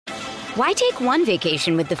Why take one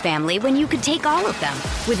vacation with the family when you could take all of them?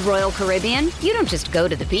 With Royal Caribbean, you don't just go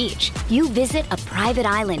to the beach. You visit a private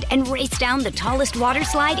island and race down the tallest water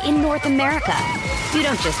slide in North America. You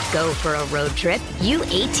don't just go for a road trip. You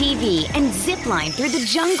ATV and zip line through the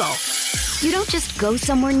jungle. You don't just go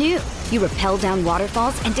somewhere new. You rappel down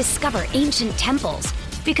waterfalls and discover ancient temples.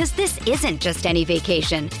 Because this isn't just any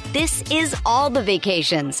vacation. This is all the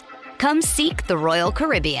vacations. Come seek the Royal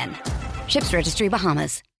Caribbean. Ships Registry,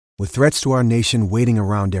 Bahamas. With threats to our nation waiting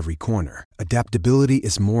around every corner, adaptability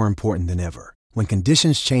is more important than ever. When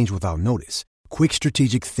conditions change without notice, quick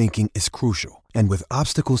strategic thinking is crucial. And with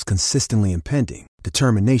obstacles consistently impending,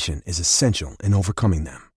 determination is essential in overcoming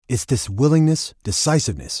them. It's this willingness,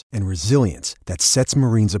 decisiveness, and resilience that sets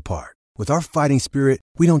Marines apart. With our fighting spirit,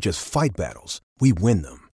 we don't just fight battles, we win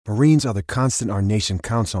them. Marines are the constant our nation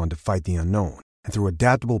counts on to fight the unknown. And through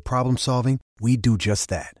adaptable problem solving, we do just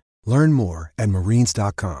that. Learn more at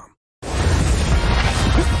marines.com.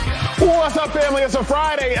 What's up, family? It's a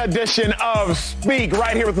Friday edition of Speak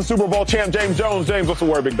right here with the Super Bowl champ, James Jones. James, what's the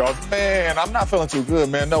word, big dog? Man, I'm not feeling too good,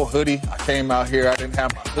 man. No hoodie. I came out here. I didn't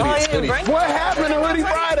have my hoodie. What happened to Hoodie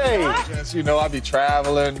Friday? Just, I be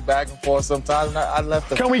traveling back and forth sometimes. And I left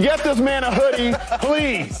the... Can we get this man a hoodie,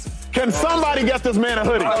 please? Can somebody get this man a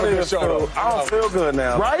hoodie? I don't feel good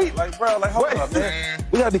now. Right? Like, bro, hold up, man.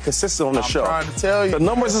 We gotta be consistent on the show. I'm trying to tell you. The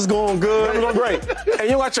numbers is going good. It's going great. And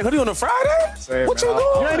you got your hoodie on a Friday? What you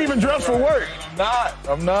doing? You ain't even dressed for work.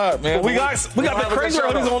 I'm not, man. But we got the crazy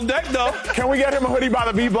hoodies on deck, though. Can we get him a hoodie by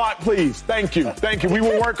the B block, please? Thank you. We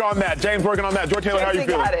will work on that. James working on that. Joy Taylor, how you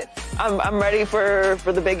feeling? Got it. I'm ready for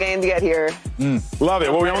the big game to get here. Love it.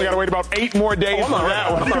 Well, we only got to wait about 8 more days for that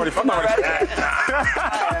one. I'm not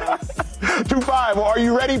ready. 2-5. Well, are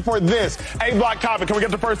you ready for this? A-block topic. Can we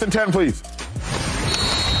get to first and 10, please?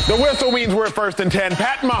 The whistle means we're at first and 10.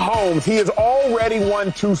 Pat Mahomes, he has already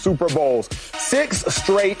won 2 Super Bowls, 6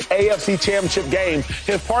 straight AFC Championship games.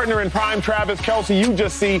 His partner in crime, Travis Kelce, you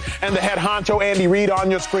just see, and the head honcho, Andy Reid,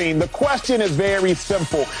 on your screen. The question is very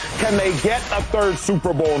simple. Can they get a 3rd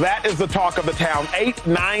Super Bowl? That is the talk of the town.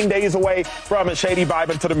 8-9 days away from it. Shady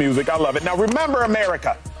vibing to the music. I love it. Now, remember,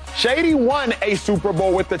 America. Shady won a Super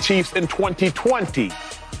Bowl with the Chiefs in 2020.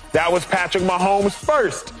 That was Patrick Mahomes'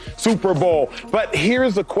 first Super Bowl. But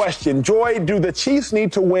here's the question. Joy, do the Chiefs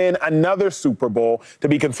need to win another Super Bowl to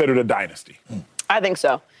be considered a dynasty? I think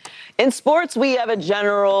so. In sports, we have a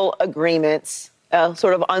general agreement, a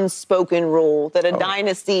sort of unspoken rule that a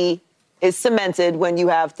dynasty is cemented when you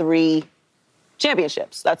have 3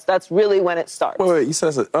 championships. That's really when it starts. Wait, you said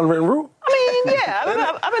it's an unwritten rule? I mean, yeah,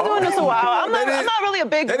 I've been doing this a while. I'm not really a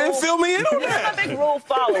big They didn't fill me in on that. I'm not a big rule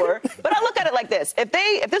follower, but I look at it like this. If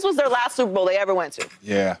this was their last Super Bowl they ever went to,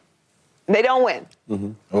 Yeah. they don't win.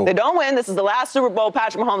 Oh. They don't win. This is the last Super Bowl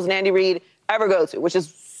Patrick Mahomes and Andy Reid ever go to, which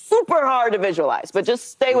is super hard to visualize, but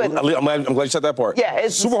just stay with me. I'm glad you said that part. Yeah,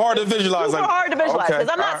 it's super hard to visualize. Super hard to visualize, because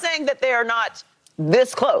I'm not saying that they are not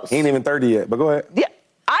this close. He ain't even 30 yet, but go ahead. Yeah,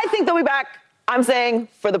 I think they'll be back. I'm saying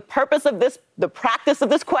for the purpose of this, the practice of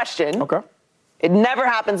this question, it never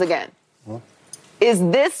happens again. Is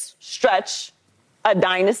this stretch a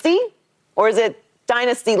dynasty, or is it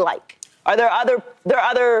dynasty-like? Are there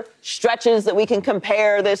other stretches that we can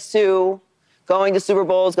compare this to? Going to Super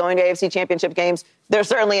Bowls, going to AFC Championship games. There's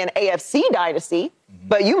certainly an AFC dynasty,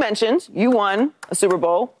 but you mentioned you won a Super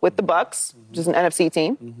Bowl with the Bucs, which is an NFC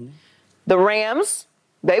team. The Rams,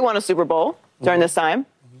 they won a Super Bowl during this time.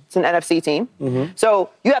 It's an NFC team. So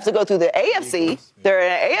you have to go through the AFC. They're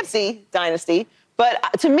an AFC dynasty.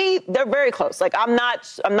 But to me, they're very close. Like, I'm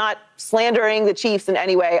not slandering the Chiefs in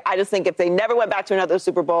any way. I just think if they never went back to another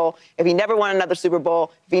Super Bowl, if he never won another Super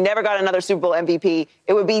Bowl, if he never got another Super Bowl MVP,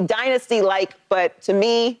 it would be dynasty-like. But to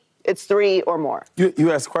me, it's 3 or more.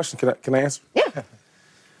 You asked a question. Can I answer? Yeah.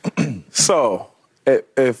 So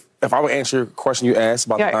if I would answer your question you asked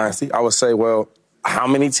about the dynasty, I would say, well, how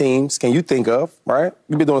many teams can you think of, right?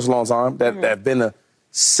 You've been doing this a long time, that have been to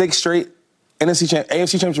 6 straight AFC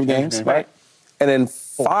Championship games, right? And in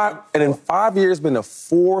 5 years, been to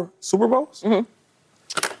 4 Super Bowls?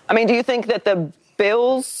 I mean, do you think that the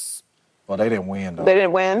Bills... Well, they didn't win, though. They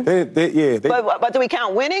didn't win? Yeah. But do we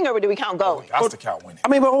count winning, or do we count going? That's to count winning. I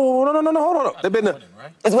mean, but no, hold on. They've been to...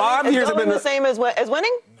 Is 5 years... Is going the same as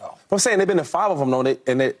winning? No. I'm saying they've been to 5 of them, though. They've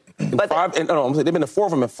been to 4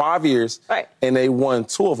 of them in 5 years. Right. And they won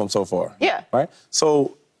 2 of them so far. Yeah. Right?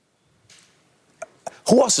 So,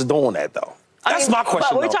 who else is doing that, though? That's my question.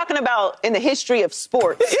 But we're talking about in the history of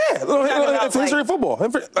sports. Yeah, it's the history of football.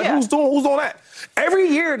 Like, who's doing that? Every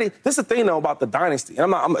year, this is the thing though about the dynasty.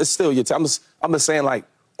 And it's still your time. I'm just saying, like,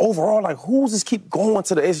 overall, like, who's just keep going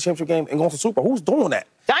to the AFC Championship game and going to Super Bowl? Who's doing that?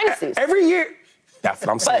 Dynasties. Every year. That's what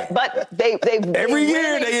I'm saying. But they've every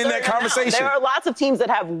year they in that conversation. There are lots of teams that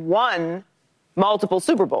have won multiple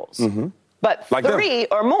Super Bowls, but like 3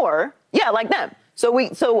 or more, like them.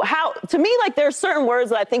 So how, to me, like, there's certain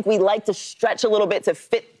words that I think we like to stretch a little bit to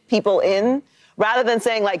fit people in, rather than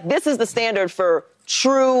saying, like, this is the standard for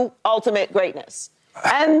true ultimate greatness.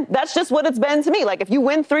 And that's just what it's been to me. Like, if you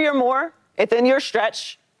win 3 or more within your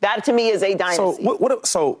stretch, that to me is a dynasty.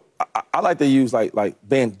 So I like to use like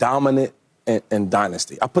being dominant and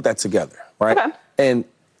dynasty. I put that together, right? Okay. And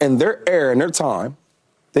in their era, in their time,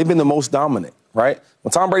 they've been the most dominant, right?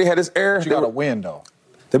 When Tom Brady had his era, but you got to win though.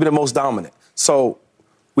 They've been the most dominant. So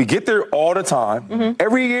we get there all the time.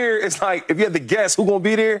 Every year, it's like if you had to guess who's gonna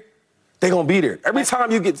be there, they're going to be there. Every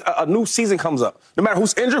time you get a new season comes up, no matter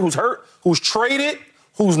who's injured, who's hurt, who's traded,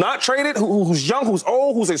 who's not traded, who's young, who's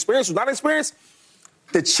old, who's experienced, who's not experienced,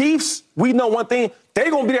 the Chiefs, we know one thing,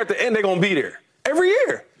 they're going to be there at the end, they're going to be there. Every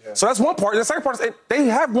year. Yeah. So that's one part. And the second part is they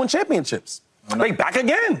have won championships. They back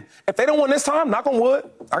again. If they don't win this time, knock on wood,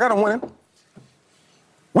 I got to win.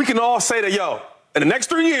 We can all say that, in the next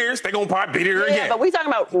 3 years, they're going to probably be there again. Yeah, but we're talking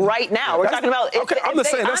about right now. We're talking about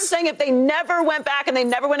I'm saying if they never went back and they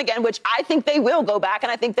never win again, which I think they will go back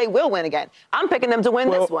and I think they will win again. I'm picking them to win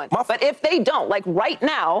this one. But if they don't, like right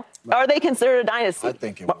now, are they considered a dynasty? I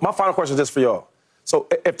think my final question is this for y'all. So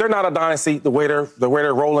if they're not a dynasty, the way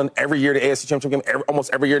they're rolling every year, the AFC Championship game,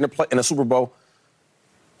 almost every year in the Super Bowl,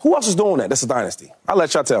 who else is doing that? That's a dynasty. I'll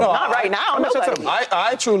let y'all tell me. Not right now. Nobody.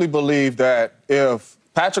 I truly believe that if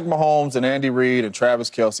Patrick Mahomes and Andy Reid and Travis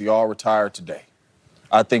Kelce all retire today,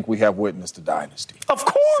 I think we have witnessed a dynasty. Of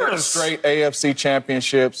course. 6 straight AFC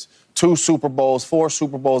championships, 2 Super Bowls, 4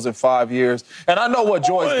 Super Bowls in 5 years. And I know what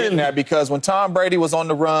Joy's getting at, because when Tom Brady was on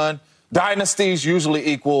the run, dynasties usually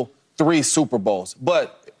equal 3 Super Bowls.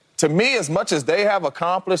 But to me, as much as they have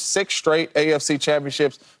accomplished 6 straight AFC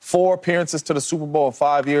championships, 4 appearances to the Super Bowl in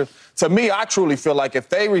 5 years, to me, I truly feel like if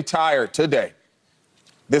they retire today,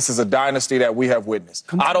 this is a dynasty that we have witnessed.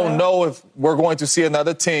 I don't know if we're going to see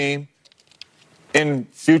another team in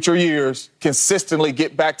future years consistently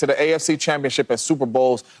get back to the AFC Championship and Super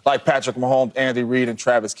Bowls like Patrick Mahomes, Andy Reid, and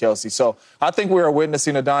Travis Kelce. So I think we are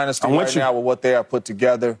witnessing a dynasty right now with what they have put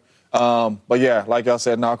together. But yeah, like y'all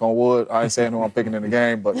said, knock on wood. I ain't saying who I'm picking in the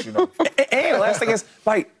game, but you know. And the last thing is,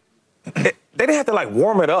 like, they didn't have to like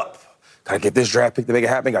warm it up. Gotta get this draft pick to make it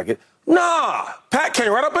happen. Nah, Pat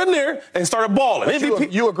came right up in there and started balling.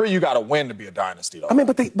 You agree you got to win to be a dynasty, though? I mean,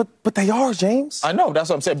 but they are, James. I know, that's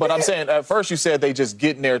what I'm saying. But I'm saying at first you said they just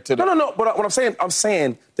getting there to the. No. But what I'm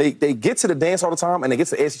saying they get to the dance all the time and they get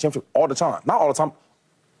to the AFC Championship all the time. Not all the time.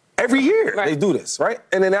 Every year they do this, right?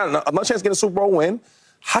 And then another chance to get a Super Bowl win.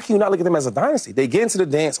 How can you not look at them as a dynasty? They get into the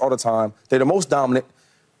dance all the time. They're the most dominant.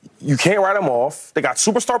 You can't write them off. They got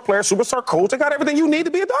superstar players, superstar coach. They got everything you need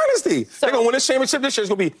to be a dynasty. They're going to win this championship this year. It's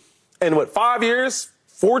going to be, in 5 years,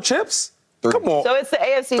 4 chips? 3. Come on. So it's the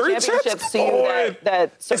AFC championships to you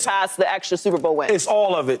that surpass the extra Super Bowl wins. It's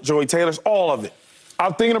all of it, Joey Taylor. It's all of it.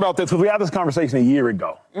 I'm thinking about this because we had this conversation a year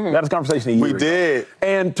ago. We had this conversation a year ago. We did.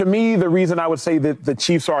 And to me, the reason I would say that the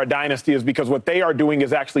Chiefs are a dynasty is because what they are doing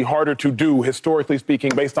is actually harder to do, historically speaking,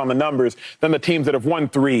 based on the numbers, than the teams that have won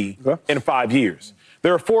 3 in 5 years.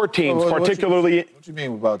 There are 4 teams, particularly. What you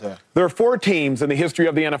mean about that? There are 4 teams in the history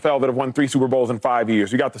of the NFL that have won 3 Super Bowls in 5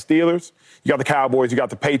 years. You got the Steelers, you got the Cowboys, you got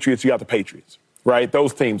the Patriots, you got the Patriots. Right?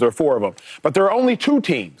 Those teams, there are 4 of them. But there are only 2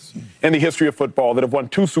 teams in the history of football that have won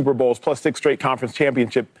 2 Super Bowls plus 6 straight conference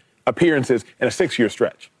championship appearances in a 6-year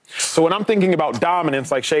stretch. So when I'm thinking about dominance,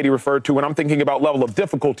 like Shady referred to, when I'm thinking about level of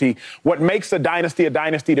difficulty, what makes a dynasty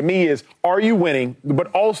to me is, are you winning, but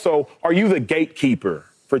also, are you the gatekeeper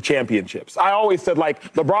for championships? I always said, like,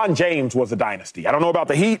 LeBron James was a dynasty. I don't know about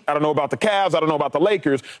the Heat. I don't know about the Cavs. I don't know about the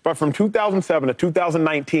Lakers. But from 2007 to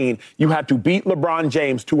 2019, you had to beat LeBron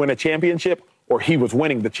James to win a championship, or he was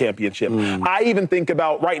winning the championship. I even think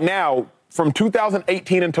about right now, from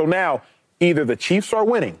 2018 until now, either the Chiefs are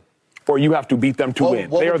winning or you have to beat them to win.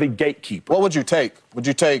 They are the gatekeeper. What would you take? Would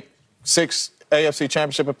you take 6 AFC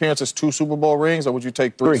Championship appearances, 2 Super Bowl rings, or would you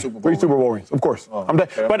take 3 Super Bowl rings? 3 Super Bowl rings, of course.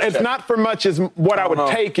 But it's not for much as what I would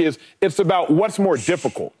take is, it's about what's more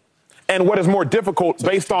difficult. And what is more difficult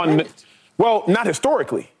based on, well, not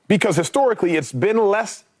historically, because historically it's been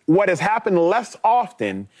less, what has happened less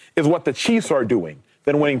often is what the Chiefs are doing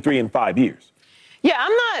than winning 3 in 5 years. Yeah,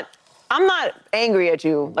 I'm not angry at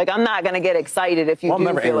you. Like, I'm not going to get excited if you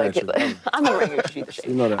do feel like it. I'm never angry at you.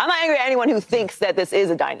 I'm not angry at anyone who thinks that this is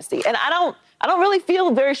a dynasty. And I don't really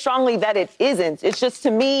feel very strongly that it isn't. It's just,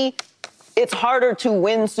 to me, it's harder to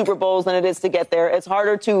win Super Bowls than it is to get there. It's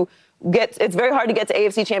harder to it's very hard to get to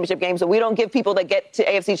AFC Championship games, and we don't give people that get to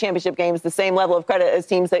AFC Championship games the same level of credit as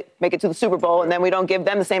teams that make it to the Super Bowl, and then we don't give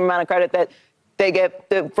them the same amount of credit that they get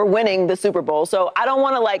for winning the Super Bowl. So I don't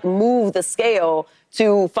want to move the scale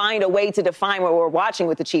to find a way to define what we're watching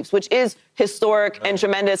with the Chiefs, which is historic and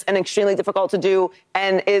tremendous and extremely difficult to do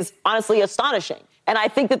and is honestly astonishing. And I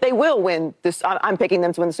think that they will win this. I'm picking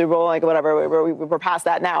them to win the Super Bowl, whatever. We're past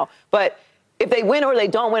that now. But if they win or they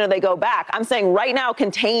don't win or they go back, I'm saying right now,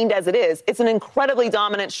 contained as it is, it's an incredibly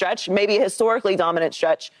dominant stretch, maybe a historically dominant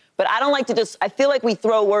stretch. But I don't like to I feel like we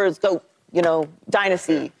throw words,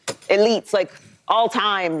 dynasty, elites, all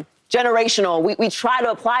time, generational. We try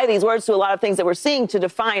to apply these words to a lot of things that we're seeing to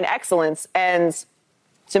define excellence. And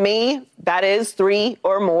to me, that is 3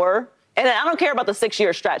 or more. And I don't care about the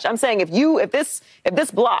 6-year stretch. I'm saying if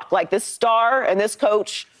this block, this star and this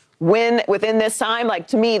coach win within this time,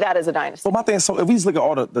 to me, that is a dynasty. Well, my thing is, so if we just look at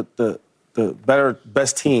all the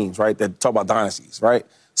best teams, right, that talk about dynasties, right?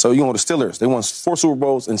 So, the Steelers, they won 4 Super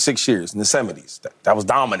Bowls in 6 years in the 70s. That was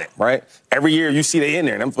dominant, right? Every year you see they in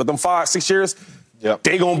there. For them 5-6 years,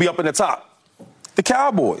 they going to be up in the top. The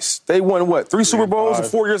Cowboys, they won, 3 Super Bowls in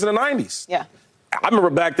 4 years in the 90s? Yeah. I remember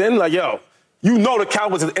back then, the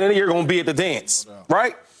Cowboys at the end of the year going to be at the dance,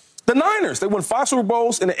 right? The Niners, they won 5 Super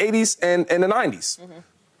Bowls in the 80s and the 90s. Mm-hmm.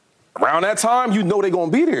 Around that time, they're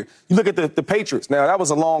going to be there. You look at the Patriots. Now, that was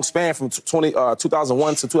a long span from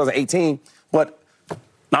 2001 to 2018, but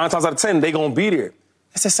 9 times out of 10, they're going to be there.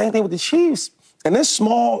 It's the same thing with the Chiefs. And this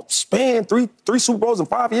small span, three Super Bowls in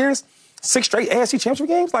 5 years, 6 straight AFC Championship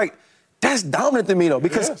games, that's dominant to me, though.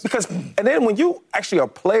 Because and then when you actually a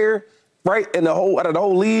player, right, out of the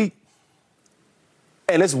whole league,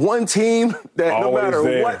 and it's one team that always no matter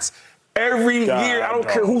there. what, every year, I don't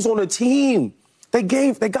care who's on the team, they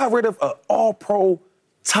got rid of an all-pro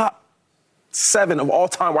top 7 of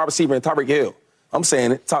all-time wide receiver in Tyreek Hill. I'm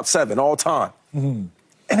saying it, top 7 all time. Mm-hmm.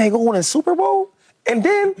 And they go win a Super Bowl, and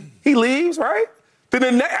then he leaves, right?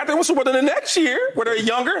 Then after the Super Bowl, then the next year, where they're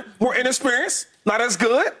younger, more inexperienced, not as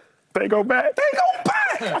good, they go back.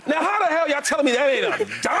 Now, how the hell y'all telling me that ain't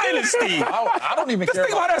a dynasty? I don't even Just care.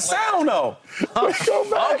 think about that sound, though. I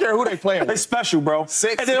don't care who they playing with. They special, bro.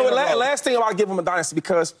 6 and then the last thing I'll give them a dynasty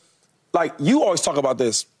because, you always talk about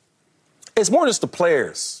this. It's more just the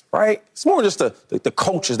players, right? It's more just the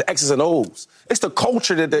coaches, the X's and O's. It's the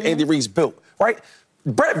culture that Andy Reid's built, right?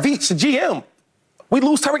 Brett Veach, the GM. We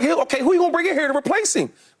lose Tyreek Hill. Okay, who you going to bring in here to replace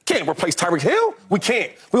him? Can't replace Tyreek Hill. We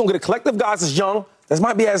can't. We're going to get a collective guys that's young, that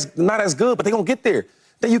might be not as good, but they're going to get there.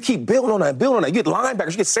 Then you keep building on that. You get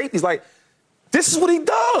linebackers, you get safeties. This is what he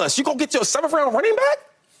does. You going to get your 7th-round running back?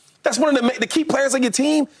 That's one of the key players of your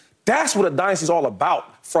team. That's what a dynasty is all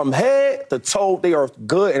about. From head to toe, they are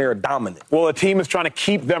good and they're dominant. Well, a team is trying to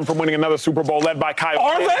keep them from winning another Super Bowl led by Kyle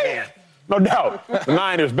Shanahan. No doubt. The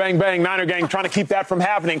Niners, bang, bang, Niner gang, trying to keep that from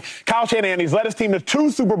happening. Kyle Shanahan, he's led his team to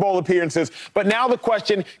 2 Super Bowl appearances. But now the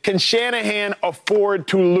question, can Shanahan afford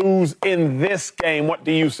to lose in this game? What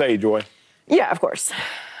do you say, Joy? Yeah, of course.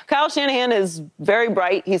 Kyle Shanahan is very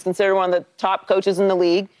bright. He's considered one of the top coaches in the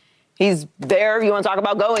league. He's there. You want to talk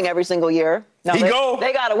about going every single year. Now,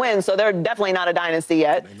 they got to win, so they're definitely not a dynasty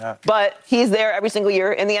yet. But he's there every single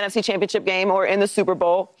year in the NFC Championship game or in the Super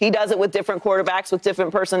Bowl. He does it with different quarterbacks, with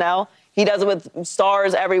different personnel. He does it with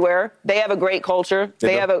stars everywhere. They have a great culture.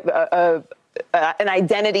 They have an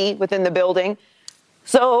identity within the building.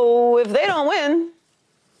 So if they don't win,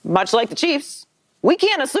 much like the Chiefs, we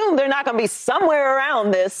can't assume they're not going to be somewhere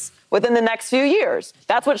around this within the next few years.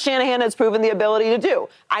 That's what Shanahan has proven the ability to do.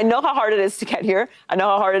 I know how hard it is to get here. I know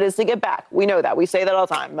how hard it is to get back. We know that. We say that all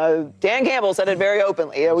the time. Dan Campbell said it very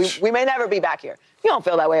openly. We may never be back here. You don't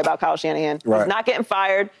feel that way about Kyle Shanahan. Right. He's not getting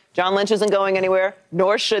fired. John Lynch isn't going anywhere,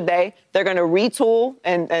 nor should they. They're going to retool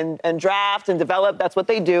and draft and develop. That's what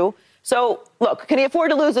they do. So, look, can he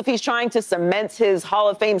afford to lose if he's trying to cement his Hall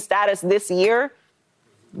of Fame status this year?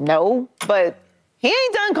 No, but he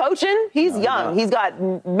ain't done coaching. He's young. He's got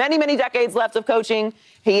many, many decades left of coaching.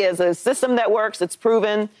 He has a system that works. It's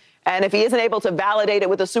proven. And if he isn't able to validate it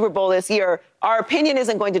with the Super Bowl this year, our opinion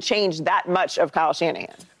isn't going to change that much of Kyle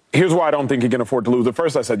Shanahan. Here's why I don't think he can afford to lose. At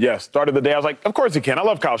first I said yes. Started the day, I was like, of course he can. I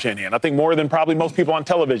love Kyle Shanahan. I think more than probably most people on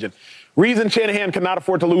television. Reason Shanahan cannot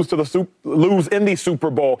afford to lose in the Super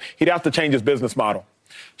Bowl, he'd have to change his business model.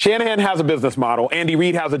 Shanahan has a business model. Andy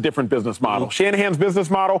Reid has a different business model. Mm-hmm. Shanahan's business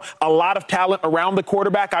model, a lot of talent around the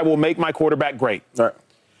quarterback. I will make my quarterback great. All right.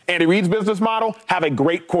 Andy Reid's business model, have a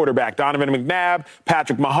great quarterback. Donovan McNabb,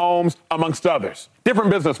 Patrick Mahomes, amongst others. Different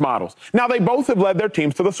business models. Now, they both have led their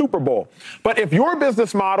teams to the Super Bowl. But if your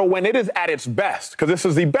business model, when it is at its best, because this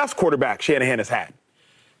is the best quarterback Shanahan has had,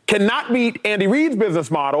 cannot beat Andy Reid's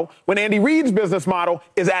business model when Andy Reid's business model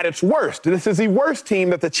is at its worst. This is the worst team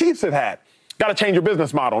that the Chiefs have had. Got to change your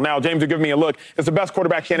business model. Now, James, you're giving me a look. It's the best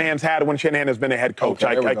quarterback Shanahan's had when Shanahan has been a head coach.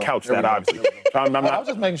 Okay, I couch that, obviously. I was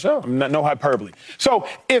just making sure. No hyperbole. So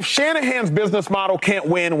if Shanahan's business model can't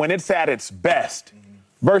win when it's at its best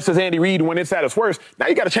versus Andy Reid when it's at its worst, now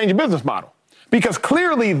you got to change your business model. Because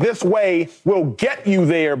clearly this way will get you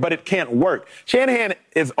there, but it can't work. Shanahan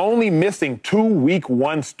is only missing 2 week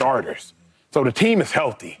 1 starters. So the team is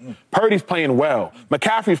healthy. Purdy's playing well.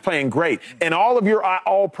 McCaffrey's playing great. And all of your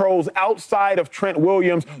all-pros outside of Trent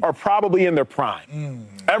Williams are probably in their prime.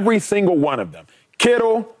 Every single one of them.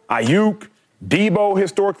 Kittle, Ayuk, Debo,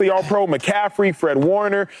 historically all-pro, McCaffrey, Fred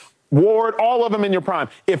Warner, Ward, all of them in your prime.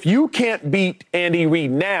 If you can't beat Andy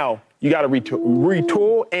Reid now, you got to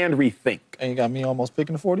retool and rethink. And you got me almost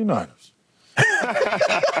picking the 49ers.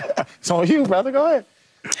 It's on you, brother. Go ahead.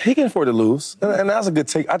 He can afford to lose. And that's a good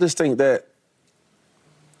take. I just think that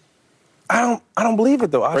I don't believe it,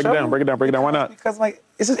 though. Break it down. Why not? Because,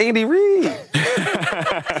 it's just Andy Reid.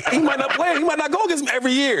 He might not play. He might not go against him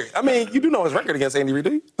every year. I mean, you do know his record against Andy Reid,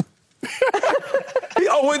 do you? He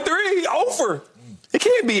 0-3. He over. It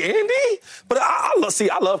can't be Andy. But I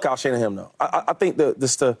love Kyle Shanahan, though. I think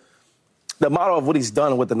the model of what he's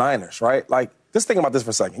done with the Niners, right? Just think about this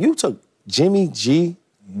for a second. You took Jimmy G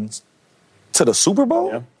to the Super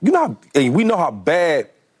Bowl? Yeah. We know how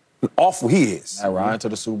bad and awful he is. I ride to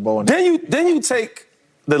the Super Bowl. Then you take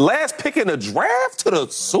the last pick in the draft to the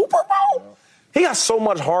Super Bowl? He got so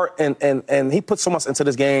much heart, and he put so much into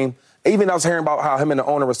this game. Even I was hearing about how him and the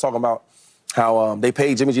owner was talking about how they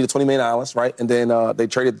paid Jimmy G the $20 million, right? And then they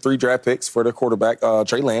traded 3 draft picks for their quarterback,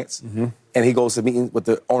 Trey Lance. And he goes to meeting with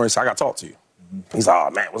the owner and says, I got to talk to you. He's like,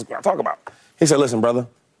 oh, man, what's going to talk about? He said, listen, brother,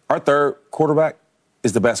 our third quarterback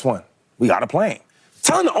is the best one. We got to play him.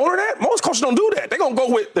 Telling the owner that, most coaches don't do that. They're going to go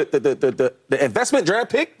with the investment draft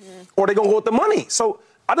pick or they're going to go with the money. So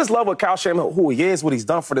I just love what Kyle Shanahan, who he is, what he's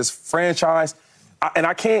done for this franchise. And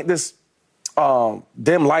I can't just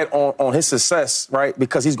dim light on his success, right?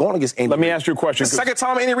 Because he's going against Andy Reid. Let me ask you a question. The second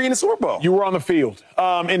time Andy Reid in the Super Bowl. You were on the field.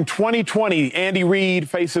 In 2020, Andy Reid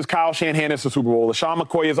faces Kyle Shanahan in the Super Bowl. LaShawn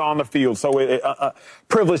McCoy is on the field. So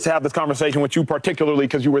privileged to have this conversation with you, particularly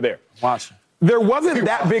because you were there. Watch. There wasn't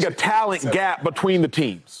that big a talent gap between the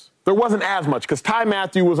teams. There wasn't as much because Ty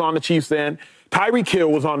Matthew was on the Chiefs then. Tyreek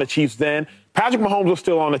Hill was on the Chiefs then. Patrick Mahomes was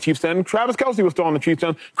still on the Chiefs then. Travis Kelce was still on the Chiefs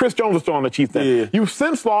then. Chris Jones was still on the Chiefs then. Yeah. You've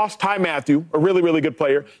since lost Ty Matthew, a really, really good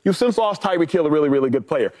player. You've since lost Tyreek Hill, a really, really good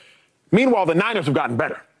player. Meanwhile, the Niners have gotten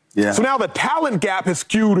better. Yeah. So now the talent gap has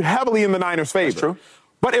skewed heavily in the Niners' favor. That's true.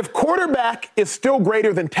 But if quarterback is still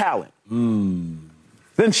greater than talent,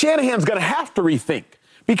 then Shanahan's going to have to rethink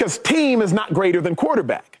because team is not greater than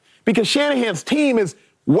quarterback. Because Shanahan's team is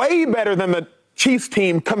way better than the Chiefs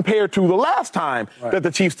team compared to the last time that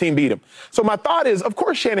the Chiefs team beat him. So my thought is, of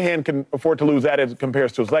course, Shanahan can afford to lose that as it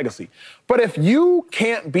compares to his legacy. But if you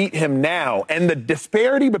can't beat him now and the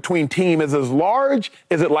disparity between team is as large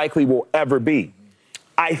as it likely will ever be,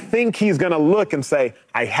 I think he's going to look and say,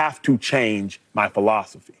 I have to change my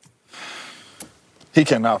philosophy. He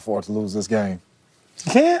cannot afford to lose this game. He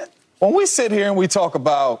can't. When we sit here and we talk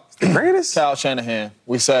about the greatest Kyle Shanahan,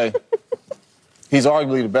 we say he's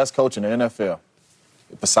arguably the best coach in the NFL,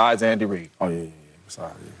 besides Andy Reid. Oh, yeah.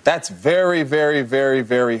 Besides, yeah. That's very, very, very,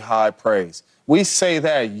 very high praise. We say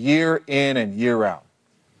that year in and year out.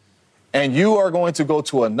 And you are going to go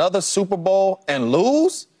to another Super Bowl and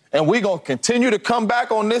lose, and we're going to continue to come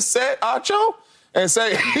back on this set, Acho, and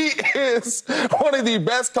say he is one of the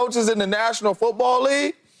best coaches in the National Football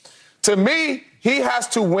League? To me, he has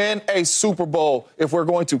to win a Super Bowl if we're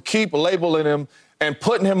going to keep labeling him and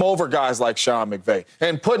putting him over guys like Sean McVay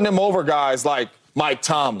and putting him over guys like Mike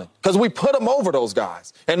Tomlin, because we put him over those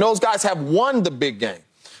guys, and those guys have won the big game.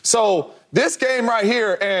 So this game right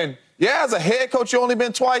here, and yeah, as a head coach, you only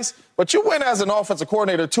been twice, but you went as an offensive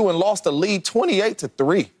coordinator too and lost the lead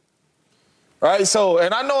 28-3. Right? So,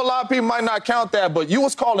 and I know a lot of people might not count that, but you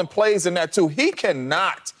was calling plays in that too. He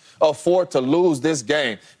cannot afford to lose this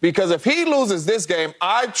game, because if he loses this game,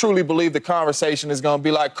 I truly believe the conversation is going to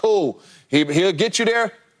be like, cool, he'll get you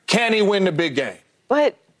there. Can he win the big game?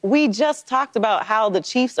 But we just talked about how the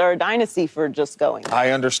Chiefs are a dynasty for just going.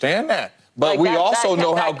 I understand that. But we also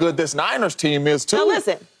know how good this Niners team is, too. Now,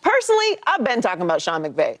 listen, personally, I've been talking about Sean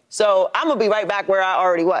McVay. So I'm going to be right back where I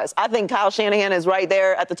already was. I think Kyle Shanahan is right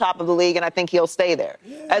there at the top of the league, and I think he'll stay there.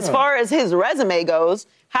 Yeah. As far as his resume goes,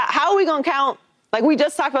 how are we going to count? Like, we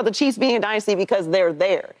just talked about the Chiefs being a dynasty because they're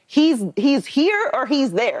there. He's here or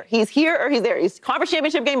he's there. He's here or he's there. He's conference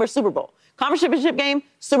championship game or Super Bowl. Conference championship game,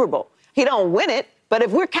 Super Bowl. He don't win it, but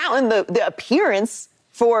if we're counting the appearance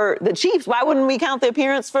for the Chiefs. Why wouldn't we count the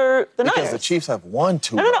appearance for the Niners? Because the Chiefs have won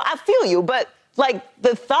 2. No, I feel you, but like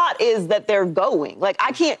the thought is that they're going. Like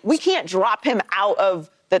we can't drop him out of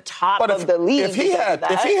the top of the league. If he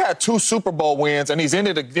had 2 Super Bowl wins and he's in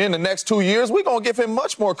it again the next 2 years, we're gonna give him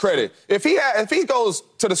much more credit. If he goes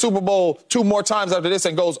to the Super Bowl 2 more times after this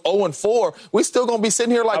and goes 0-4, we still gonna be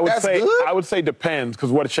sitting here like that's good. I would say depends, because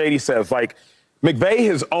what Shady says, like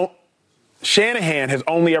Shanahan has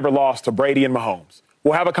only ever lost to Brady and Mahomes.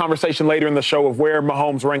 We'll have a conversation later in the show of where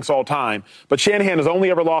Mahomes ranks all time. But Shanahan has only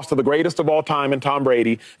ever lost to the greatest of all time in Tom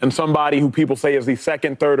Brady and somebody who people say is the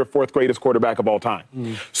 2nd, 3rd, or 4th greatest quarterback of all time.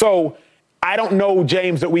 So I don't know,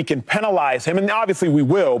 James, that we can penalize him. And obviously we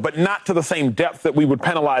will, but not to the same depth that we would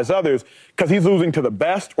penalize others, because he's losing to the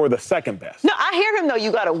best or the 2nd best. No, I hear him, though.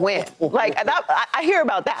 You got to win. Like, I hear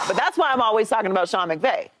about that. But that's why I'm always talking about Sean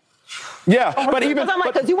McVay. Yeah, but even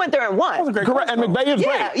because you went there and won. Correct, and McVay is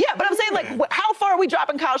great. Yeah, but I'm saying, like, how far are we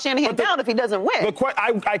dropping Kyle Shanahan down if he doesn't win?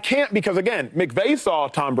 I can't, because, again, McVay saw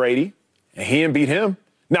Tom Brady, and he didn't beat him.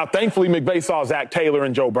 Now, thankfully, McVay saw Zach Taylor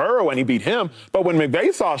and Joe Burrow, and he beat him. But when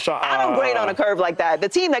McVay saw I don't grade on a curve like that. The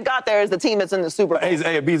team that got there is the team that's in the Super Bowl. A is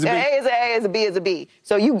A, a B is a B. A is a A, is a B is a B.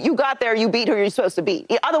 So you got there, you beat who you're supposed to beat.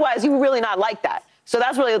 Otherwise, you really not like that. So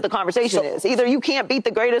that's really what the conversation is. Either you can't beat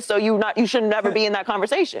the greatest, so you should never be in that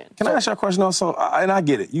conversation. Can I ask you a question also? And I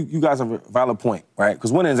get it. You guys have a valid point, right?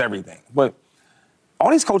 Because winning is everything. But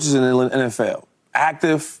all these coaches in the NFL,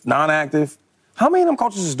 active, non-active, how many of them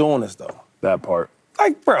coaches is doing this, though? That part.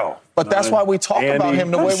 Like, bro. But that's why we talk about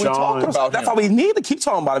him the way we talk about him. That's why we need to keep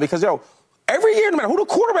talking about it, because, every year, no matter who the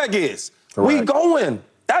quarterback is, we going.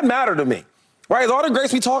 That matter to me, right? All the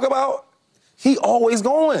greats we talk about, he always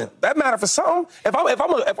going. That matter for something. If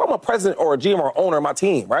I'm a president or a GM or owner of my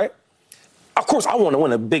team, right? Of course, I want to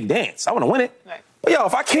win a big dance. I want to win it. Right. But,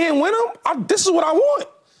 if I can't win them, this is what I want.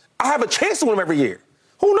 I have a chance to win them every year.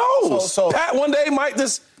 Who knows? So Pat one day might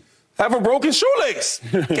just have a broken shoelace.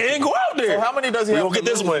 Can't go out there. So how many does he have to get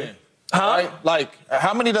this win? Huh? Right? Like,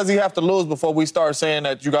 how many does he have to lose before we start saying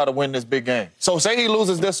that you got to win this big game? So say he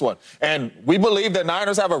loses this one, and we believe that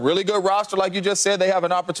Niners have a really good roster, like you just said. They have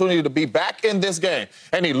an opportunity to be back in this game,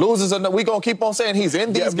 and he loses, and we going to keep on saying he's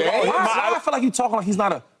in these games? I feel like you talking like he's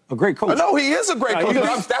not a great coach. No, he is a great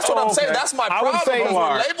coach. That's what I'm saying. That's my problem.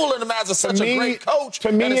 We're labeling him as such a great coach,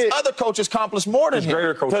 and his other coaches accomplish more than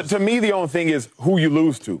him. To me, the only thing is who you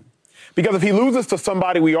lose to. Because if he loses to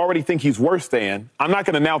somebody we already think he's worse than, I'm not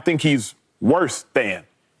going to now think he's worse than.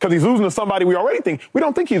 Because he's losing to somebody we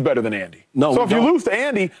don't think he's better than Andy. No, so if you lose to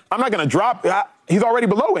Andy, I'm not going to drop. He's already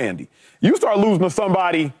below Andy. You start losing to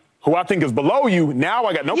somebody who I think is below you, now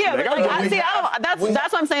I got no. Yeah, that's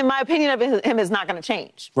what I'm saying. My opinion of him is not going to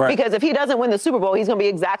change. Right. Because if he doesn't win the Super Bowl, he's going to be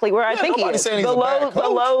exactly where I think he is.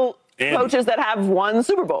 Below coaches that have won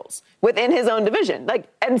Super Bowls within his own division.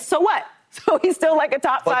 And so what? So he's still like a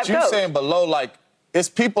top 5 coach. But you're saying below, it's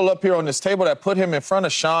people up here on this table that put him in front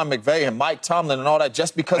of Sean McVay and Mike Tomlin and all that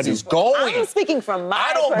just because he's going. I'm speaking from my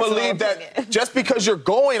I don't believe opinion. that just because you're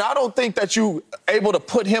going, I don't think that you able to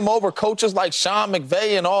put him over coaches like Sean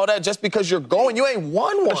McVay and all that just because you're going. You ain't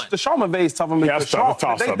won one. The Sean McVay's tough to make.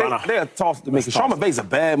 They're tough to make. Sean McVay's a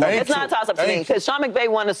bad man. It's not a toss-up to me because Sean McVay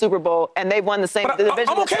won the Super Bowl and they've won the same division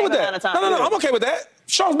I'm okay with that. No, I'm okay with that.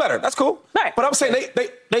 Sean's better. That's cool. Right. But I'm saying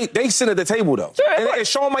they sit at the table, though. Sure, and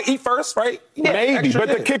Sean might eat first, right? Yeah. Maybe, but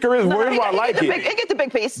the kicker is, where's why I like it? He get the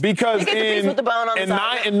big piece. Because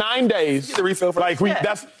in 9 days, to me,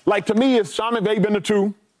 it's Sean McVay been the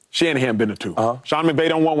 2, Shanahan been the 2. Sean McVay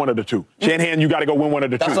don't want one of the 2. Shanahan, you got to go win one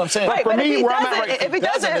of the 2. That's what I'm saying. Right, for me, where I'm at right now. If he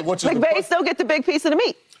doesn't, McVay still get the big piece of the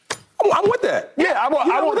meat. I'm with that. Yeah, I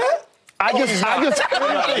want that.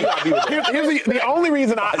 The only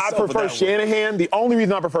reason I prefer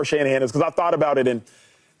Shanahan, is because I thought about it, and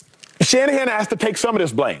Shanahan has to take some of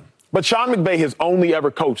this blame. But Sean McVay has only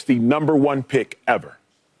ever coached the number 1 pick ever,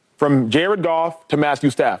 from Jared Goff to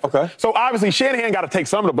Matthew Stafford. Okay. So obviously Shanahan got to take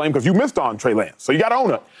some of the blame because you missed on Trey Lance. So you got to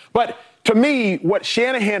own it. But to me, what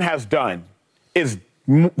Shanahan has done is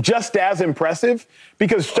just as impressive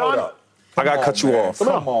because Sean. I got to cut you off. Come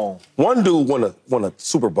on. One dude won a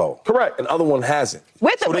Super Bowl. Correct. And the other one hasn't.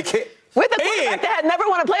 With a quarterback that had never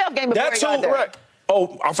won a playoff game before he got there. Correct.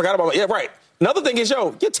 Oh, I forgot about that. Yeah, right. Another thing is,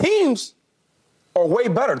 your teams are way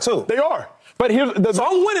better, too. They are. But here's so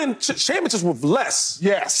I'm winning championships with less.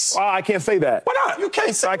 Yes. I can't say that. Why not? You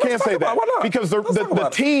can't say I can't say that. Why not? Because the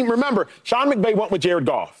team, remember, Sean McVay went with Jared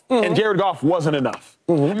Goff, and Jared Goff wasn't enough.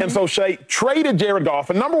 And so Shea traded Jared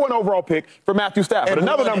Goff, a number 1 overall pick, for Matthew Stafford,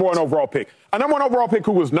 another number 1 overall pick. A number 1 overall pick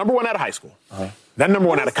who was number 1 out of high school. That number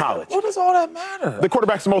one out of college. What does all that matter? The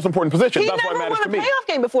quarterback's the most important position. He That's why it never matters won to a me. playoff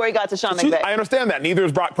game before he got to Sean McVay. I understand that. Neither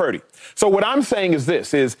is Brock Purdy. So what I'm saying is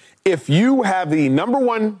this, is if you have the number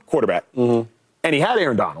one quarterback, and he had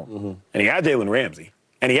Aaron Donald, and he had Jalen Ramsey,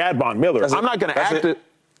 and he had Von Miller, I'm not going to act it.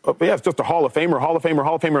 Yeah, it's just a Hall of Famer,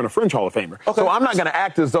 and a fringe Hall of Famer. Okay. So I'm not going to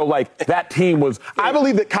act as though, like, that team was – I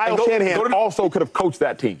believe that Kyle Shanahan also could have coached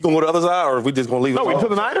that team. Going to the other side, or are we just going to leave it? No, to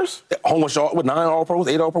the Niners? With 9 All-Pros,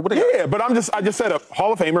 8 All-Pros? Yeah, but I just said a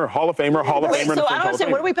Hall of Famer, Wait, and a so I fringe don't Hall of understand.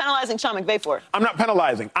 Famer. What are we penalizing Sean McVay for? I'm not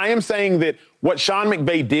penalizing. I am saying that what Sean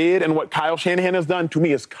McVay did and what Kyle Shanahan has done, to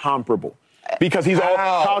me, is comparable. Because he's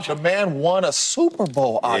all the man won a Super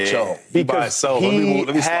Bowl, Acho. Because he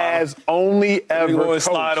has only ever coached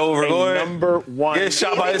a number one. Get a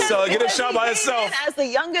shot by himself. Get a shot by himself. As the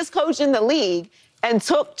youngest coach in the league, and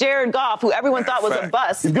took Jared Goff, who everyone thought was a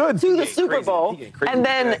bust, to the Super Bowl, and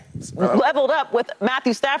then leveled up with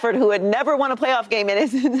Matthew Stafford, who had never won a playoff game in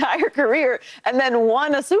his entire career, and then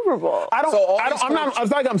won a Super Bowl.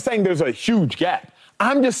 It's like I'm saying there's a huge gap.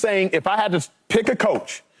 I'm just saying if I had to pick a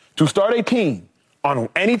coach to start a team on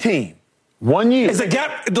any team 1 year. Is the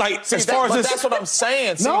gap, like, as far as this? That's what I'm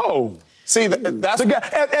saying. No. See, that's the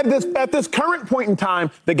gap. At this current point in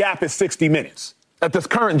time, the gap is 60 minutes. At this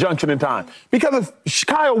current junction in time. Because if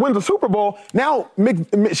Kyle wins a Super Bowl, now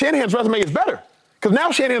Shanahan's resume is better. Because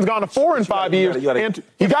now Shanahan's gone to 4 in 5 years, and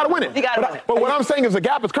you got to win it. But what I'm saying is the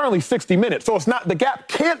gap is currently 60 minutes. So it's not, the gap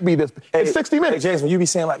can't be this. It's 60 minutes. Hey, James, when you be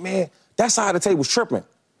saying, like, man, that side of the table's tripping.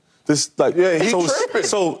 This, like, yeah, he's tripping.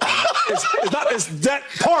 So it's that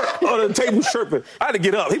part of the table tripping. I had to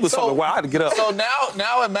get up. He was talking wild. I had to get up. So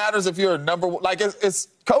now it matters if you're a number one. Like, it's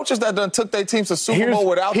coaches that done took their teams to Super Bowl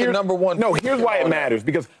without the number one. No, here's why it matters.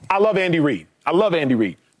 Because I love Andy Reid.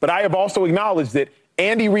 But I have also acknowledged that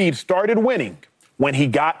Andy Reid started winning when he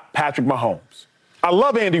got Patrick Mahomes. I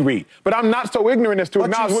love Andy Reid, but I'm not so ignorant as to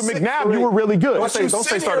acknowledge with McNabb, you were really good. Don't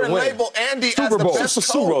say started winning. Label Andy Super Bowl. As the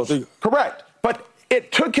best coach. Super Bowl. Correct. But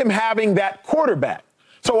it took him having that quarterback.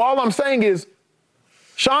 So all I'm saying is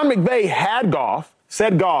Sean McVay had Goff,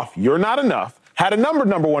 said, Goff, you're not enough, had a number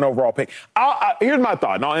one overall pick. Here's my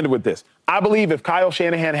thought, and I'll end it with this. I believe if Kyle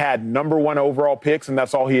Shanahan had number one overall picks and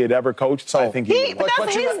that's all he had ever coached, I think he would. But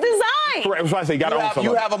that's his design. Correct. That's why I say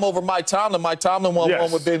you have him over Mike Tomlin. Mike Tomlin won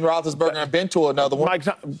one with Ben Roethlisberger and been to another one.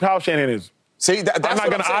 Kyle Shanahan is. See, that's I'm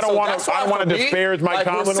not gonna. I don't want to disparage Mike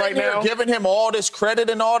Tomlin right now. Giving him all this credit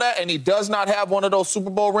and all that, and he does not have one of those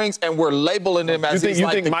Super Bowl rings, and we're labeling him as you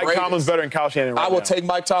think Mike Tomlin's better than Kyle Shanahan? I will take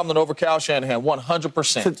Mike Tomlin over Kyle Shanahan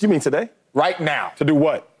 100%. You mean today? Right now. To do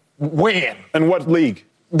what? Win. In what league?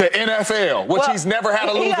 The NFL, which he's never had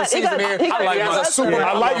a losing season in.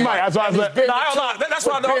 I like Mike. That's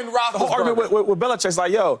why the whole argument with Belichick's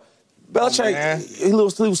like, yo, Belichick, he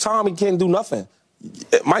lose time, he can't do nothing.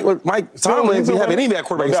 Mike Tomlin, if he have any of that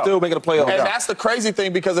quarterback, he's still making a playoff. And that's the crazy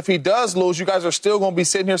thing, because if he does lose, you guys are still going to be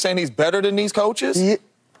sitting here saying he's better than these coaches? Yeah.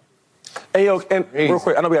 Hey, yo, and real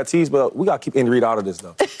quick, I know we got teased, but we got to keep Andy Reid out of this,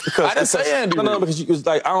 though. Because I didn't say Andy Reid. No, because it's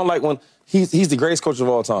like, I don't like when he's the greatest coach of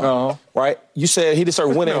all time. No. Right? You said he just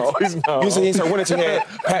started winning. You said he started winning until he had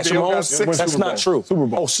Patrick Mahomes. That's not true. Super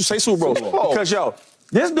Bowl. Oh, say Super Bowl. Because, yo,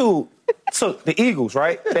 this dude took the Eagles,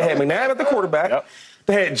 right? They had McNabb at the quarterback. Yep.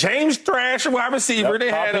 They had James Thrash, wide receiver. Yep. They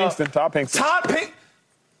had Todd Pinkston.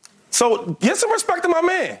 So get some respect to my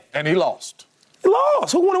man. And he lost. He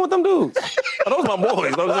lost. Who won with them dudes? Those my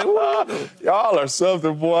boys. Y'all are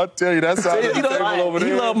something, boy. I tell you, that's how over there.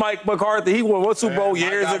 He loved Mike McCarthy. He won one Super Bowl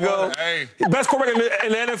years ago. Best quarterback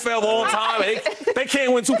in the NFL of all time. They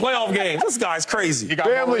can't win 2 playoff games. This guy's crazy. He got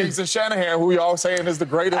more rings than Shanahan, who y'all saying is the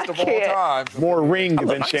greatest of all time. More rings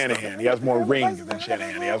than Shanahan. He has more rings than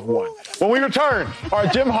Shanahan. He has 1. When we return, are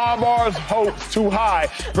Jim Harbaugh's hopes too high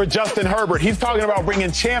for Justin Herbert? He's talking about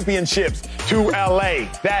bringing championships to L.A.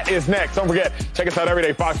 That is next. Don't forget, check us out every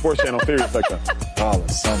day, Fox Sports Channel, Sirius XM. Oh,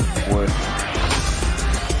 something, boy.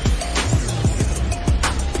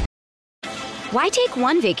 Why take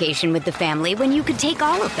one vacation with the family when you could take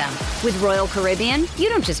all of them? With Royal Caribbean, you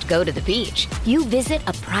don't just go to the beach. You visit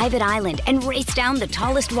a private island and race down the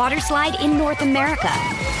tallest water slide in North America.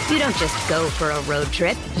 You don't just go for a road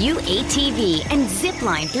trip. You ATV and zip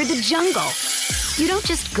line through the jungle. You don't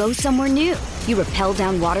just go somewhere new. You rappel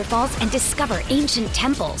down waterfalls and discover ancient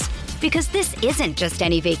temples. Because this isn't just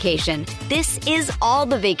any vacation. This is all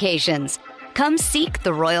the vacations. Come seek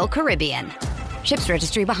the Royal Caribbean. Ships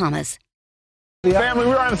Registry, Bahamas. Family,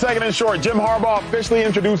 we're on second and short. Jim Harbaugh officially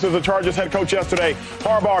introduced as the Chargers head coach yesterday.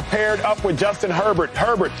 Harbaugh paired up with Justin Herbert.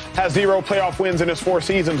 Herbert has 0 playoff wins in his 4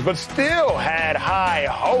 seasons, but still had high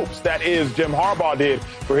hopes. That is, Jim Harbaugh did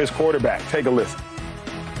for his quarterback. Take a listen.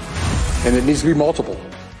 And it needs to be multiple.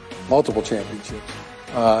 multiple championships.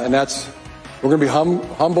 And we're going to be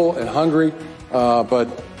humble and hungry, but,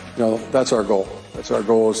 that's our goal. That's our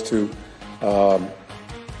goal is to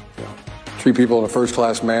treat people in a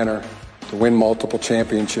first-class manner, to win multiple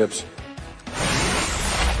championships.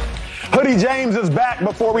 Hoodie James is back.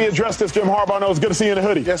 Before we address this, Jim Harbaugh knows. Good to see you in the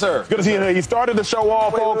hoodie. Yes, sir. Good to see you in the hoodie. He started the show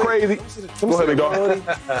off all crazy. Go ahead, go. I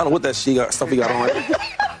don't know what that stuff he got on.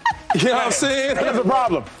 You know what I'm saying? Here's the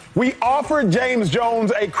problem. We offered James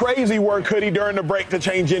Jones a crazy work hoodie during the break to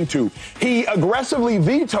change into. He aggressively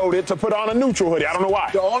vetoed it to put on a neutral hoodie. I don't know why.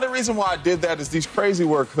 The only reason why I did that is these crazy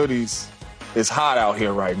work hoodies is hot out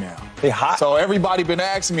here right now. They hot? So everybody been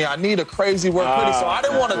asking me, I need a crazy work hoodie. So I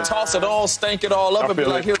didn't want to toss it all, stank it all up, and be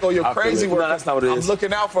like, here go your crazy work. No, that's not what it is. I'm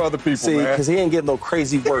looking out for other people, See, man. because he ain't getting no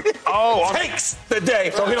crazy work. Takes the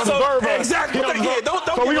day. So he don't deserve it. Exactly. So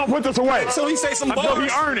we're going to put this away. So he say some until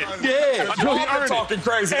bars. he earn it. Yeah. Until he earn it. Talking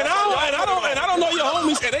crazy. And I don't know your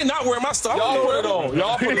homies, and they not wearing my stuff. Y'all put it on.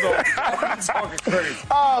 Y'all put it on. Talking crazy.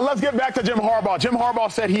 Let's get back to Jim Harbaugh. Jim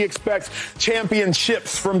Harbaugh said he expects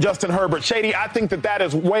championships from Justin Herbert. Shady, I think that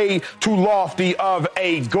is way too lofty of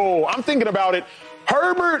a goal. I'm thinking about it.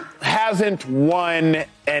 Herbert hasn't won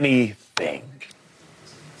anything.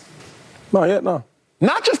 Not yet, no.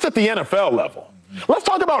 Not just at the NFL level. Let's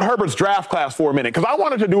talk about Herbert's draft class for a minute, because I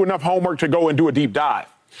wanted to do enough homework to go and do a deep dive.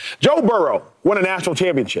 Joe Burrow won a national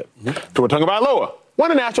championship. Tua Tagovailoa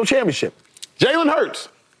won a national championship. Jalen Hurts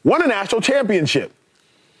won a national championship.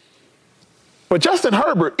 But Justin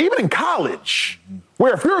Herbert, even in college,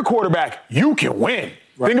 where if you're a quarterback, you can win.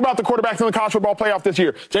 Right. Think about the quarterbacks in the college football playoff this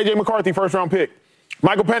year. J.J. McCarthy, first-round pick.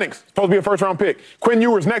 Michael Penix, supposed to be a first-round pick. Quinn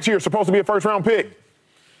Ewers next year, supposed to be a first-round pick.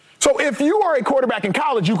 So if you are a quarterback in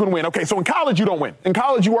college, you can win. Okay, so in college, you don't win. In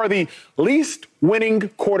college, you are the least winning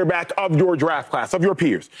quarterback of your draft class, of your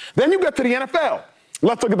peers. Then you get to the NFL.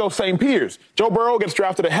 Let's look at those same peers. Joe Burrow gets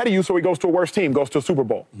drafted ahead of you, so he goes to a worse team, goes to a Super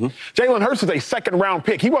Bowl. Jalen Hurts is a second-round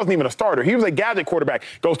pick. He wasn't even a starter. He was a gadget quarterback,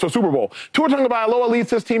 goes to a Super Bowl. Tua Tagovailoa leads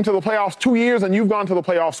his team to the playoffs 2 years, and you've gone to the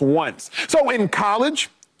playoffs once. So in college,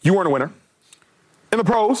 you weren't a winner. In the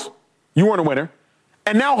pros, you weren't a winner.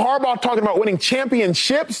 And now Harbaugh talking about winning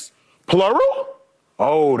championships, plural?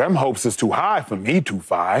 Oh, them hopes is too high for me,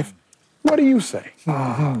 2-5. What do you say?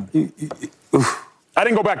 I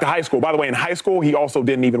didn't go back to high school. By the way, in high school, he also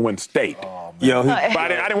didn't even win state. But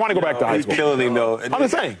I didn't want to go back to high school. He's killing him, though. I'm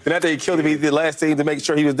just saying. And after he killed him, he did the last thing to make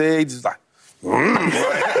sure he was there. He's just like,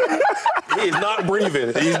 he is not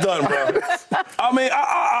breathing. He's done, bro. I mean,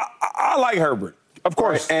 I like Herbert. Of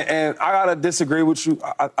course. Right? And I got to disagree with you.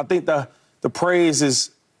 I think the praise is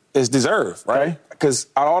deserved, right? Because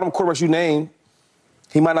out of all them quarterbacks you named,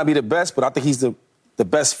 he might not be the best, but I think he's the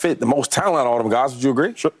best fit, the most talent out of all them guys. Would you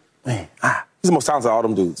agree? Sure. Man, he's the most talented out of all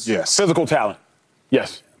them dudes. Yes. Physical talent.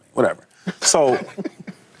 Yes. Whatever. So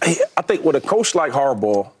I think with a coach like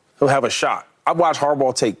Harbaugh, he'll have a shot. I watched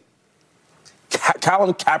Harbaugh take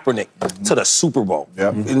Colin Kaepernick to the Super Bowl.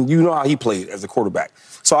 And you know how he played as a quarterback.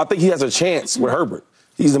 So I think he has a chance with Herbert.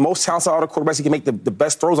 He's the most talented out of quarterbacks. He can make the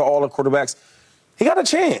best throws of all the quarterbacks. He got a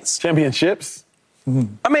chance. Championships?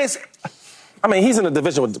 I mean, he's in a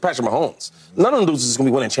division with Patrick Mahomes. None of them dudes is going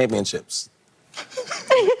to be winning championships.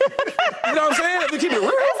 You know what I'm saying? If we keep it real.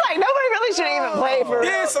 It's like nobody really should even play for real.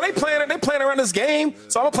 Yeah, so they playing around this game,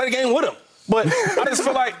 so I'm going to play the game with them. But I just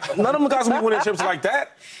feel like none of them guys will be winning championships like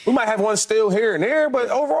that. We might have one still here and there, but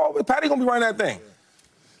overall, Patty going to be running that thing.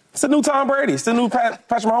 It's the new Tom Brady. It's the new Patrick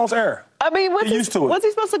Mahomes era. I mean, what's he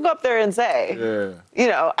supposed to go up there and say? Yeah. You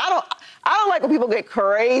know, I don't like when people get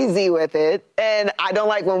crazy with it, and I don't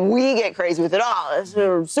like when we get crazy with it. Oh,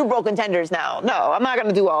 it's Super Bowl contenders now. No, I'm not going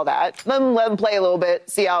to do all that. Let them play a little bit,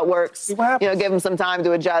 see how it works. See what happens. You know, give them some time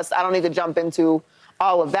to adjust. I don't need to jump into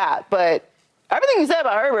all of that. But everything you said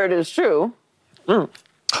about Herbert is true.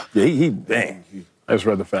 Yeah, dang. I just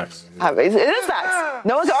read the facts. It is facts.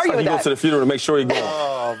 No one's arguing with that. He goes to the funeral to make sure he goes.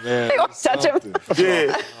 Oh, man. He won't touch him.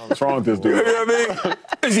 Yeah. What's wrong with this dude? You know what I mean?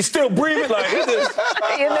 Is he still breathing? Like, is this?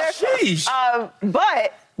 In there. Sheesh.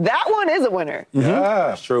 But that one is a winner. Yeah,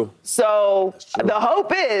 that's true. So the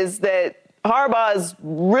hope is that Harbaugh's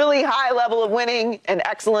really high level of winning and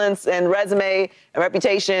excellence and resume and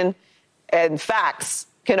reputation and facts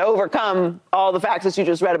can overcome all the facts that you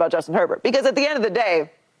just read about Justin Herbert. Because at the end of the day,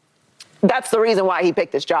 that's the reason why he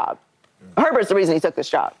picked this job. Herbert's the reason he took this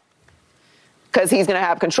job. Because he's going to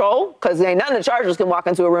have control, because ain't none of the Chargers can walk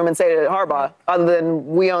into a room and say to Harbaugh, other than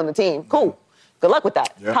we own the team. Cool. Good luck with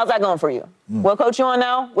that. Yeah. How's that going for you? What coach you on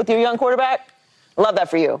now with your young quarterback? Love that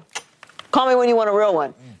for you. Call me when you want a real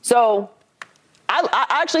one. So I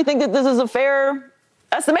actually think that this is a fair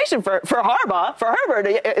estimation for Harbaugh. For Herbert,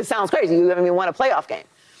 it sounds crazy. You haven't even won a playoff game.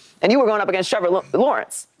 and you were going up against Trevor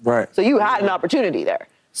Lawrence. Right. So you had an opportunity there.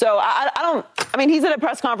 So I mean, he's at a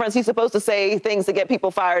press conference. He's supposed to say things to get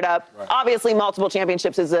people fired up. Right. Obviously, multiple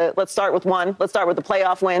championships is let's start with one. Let's start with the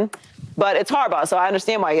playoff win. But it's Harbaugh, so I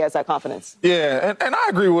understand why he has that confidence. Yeah, and I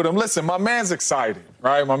agree with him. Listen, my man's excited,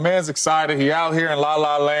 right? My man's excited. He out here in La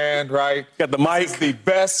La Land, right? Got the mic. He's the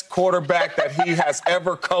best quarterback that he has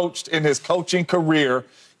ever coached in his coaching career.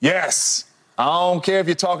 Yes. I don't care if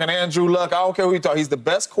you're talking Andrew Luck. I don't care who you're talking. He's the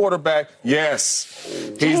best quarterback. Yes.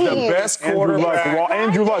 He's the best quarterback.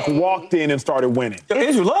 Andrew Luck walked in and started winning.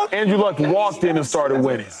 Andrew Luck? Andrew Luck walked in and started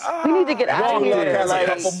winning. We need to get out of here. Has a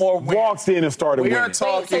couple more wins. Walked in and started winning. We are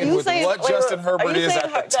talking with what Justin Herbert is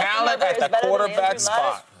at the talent at the quarterback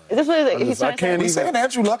spot. Is this what he's trying to say? He's saying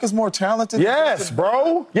Andrew Luck is more talented? Yes,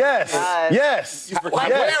 bro. Yes. Yes.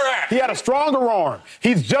 He had a stronger arm.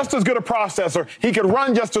 He's just as good a processor. He could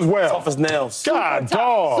run just as well. Off his nails. God,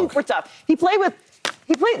 dog. Super tough. He played like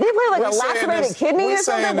a lacerated kidney or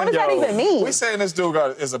something? What does that even mean? We're saying this dude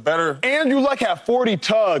is a better... Andrew Luck had 40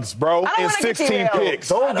 tugs, bro, and 16 picks.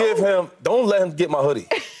 Don't let him get my hoodie.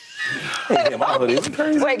 Get my hoodie.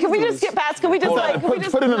 Wait, can we just get past? Can we just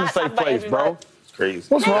put it in a safe place, bro? Crazy.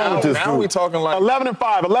 What's wrong with this dude? Now we talking like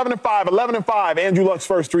 11-5. Andrew Luck's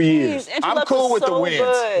first 3 years. I'm cool with the wins.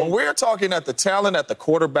 When we're talking at the talent at the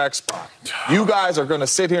quarterback spot, you guys are going to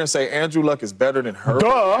sit here and say Andrew Luck is better than Herbert.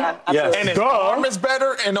 Duh. Yes. And his arm is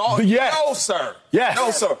better and all. Yes. No, sir. Yes.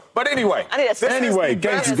 No, sir. But anyway, this is the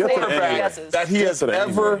best quarterback that he has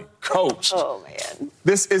ever coached. Oh, man.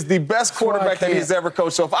 This is the best quarterback that he's ever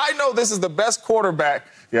coached. So if I know this is the best quarterback,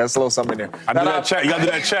 let's throw something in there. You got to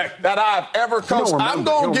do that check. That I've ever coached. I'm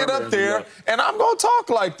going to get up there and I'm going to talk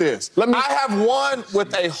like this. I have won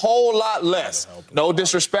with a whole lot less. No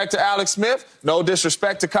disrespect to Alex Smith. No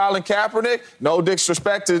disrespect to Colin Kaepernick. No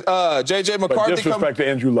disrespect to J.J. McCarthy. But disrespect to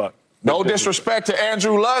Andrew Luck. No disrespect to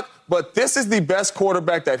Andrew Luck, but this is the best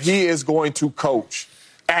quarterback that he is going to coach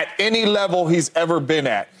at any level he's ever been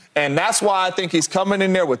at. And that's why I think he's coming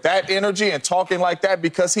in there with that energy and talking like that,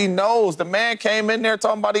 because he knows the man came in there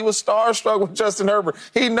talking about he was starstruck with Justin Herbert.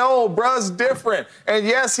 He knows bruh's different. And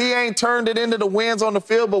yes, he ain't turned it into the wins on the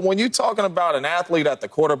field, but when you're talking about an athlete at the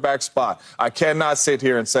quarterback spot, I cannot sit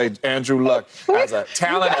here and say Andrew Luck as a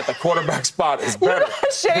talent at the quarterback spot is better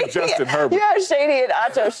than Justin Herbert. You have Shady and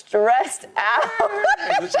Acho stressed out.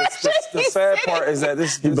 The sad part is that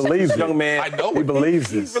this young man, I know he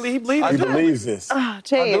believes this. He believes this. I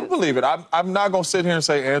do believe it. I'm not going to sit here and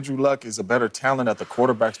say Andrew Luck is a better talent at the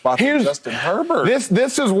quarterback spot than Justin Herbert.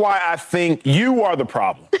 This is why I think you are the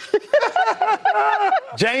problem.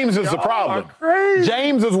 James is the problem.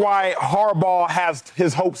 James is why Harbaugh has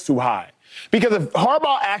his hopes too high. Because if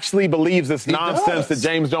Harbaugh actually believes this nonsense that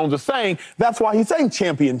James Jones is saying, that's why he's saying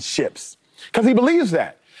championships. Because he believes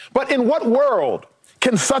that. But in what world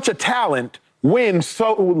can such a talent win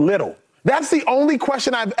so little? That's the only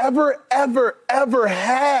question I've ever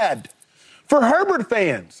had for Herbert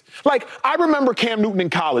fans. Like, I remember Cam Newton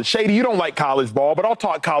in college. Shady, you don't like college ball, but I'll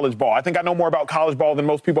talk college ball. I think I know more about college ball than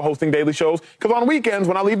most people hosting daily shows, because on weekends,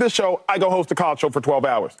 when I leave this show, I go host a college show for 12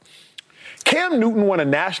 hours. Cam Newton won a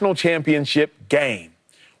national championship game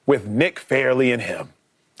with Nick Fairley and him.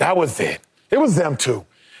 That was it. It was them two.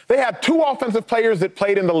 They had 2 offensive players that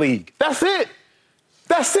played in the league. That's it.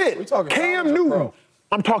 That's it. Cam Newton.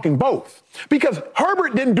 I'm talking both. Because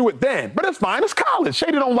Herbert didn't do it then. But it's fine. It's college.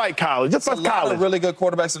 Shady don't like college. It's college. A lot of really good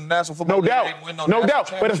quarterbacks in the National Football League. No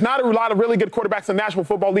doubt. But it's not a lot of really good quarterbacks in the National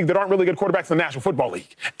Football League that aren't really good quarterbacks in the National Football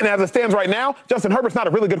League. And as it stands right now, Justin Herbert's not a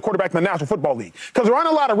really good quarterback in the National Football League. Because there aren't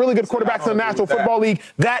a lot of really good quarterbacks in the National Football League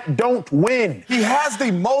that don't win. He has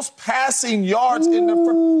the most passing yards in the...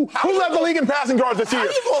 Who led the league in passing yards this year?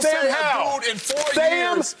 Sam Howell. In 4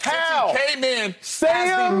 years Howell. He came in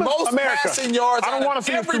has the most passing yards I don't want to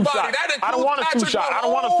see everybody. I don't want a 2 shot. I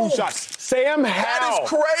don't want a 2 shot. Sam Howell, that is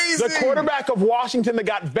crazy. The quarterback of Washington that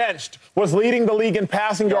got benched, was leading the league in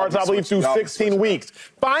passing yards, I believe, through 16 weeks.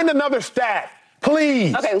 Find another stat,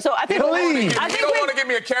 please. Okay, so I think... You don't want to give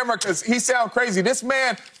me a camera because he sounds crazy. This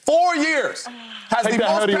man, 4 years, has the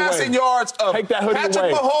most passing yards of Patrick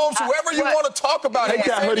Mahomes, whoever you want to talk about. Take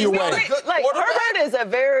that hoodie away. Like, Herbert is a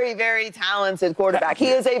very, very talented quarterback. He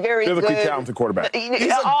is a very physically talented quarterback. He's a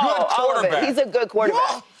good quarterback. He's a good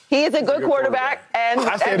quarterback. He is a good quarterback. And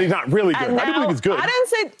I said he's not really good. I do believe he's good. I didn't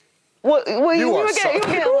say... Well, you were getting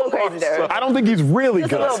a little crazy there. I don't think he's really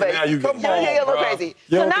good. A little bit. Now you get a little crazy.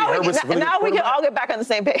 So now we can all get back on the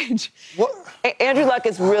same page. What? Andrew Luck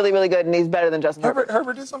is really, really good, and he's better than Justin Herbert.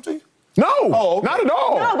 Herbert did something to you? No, not at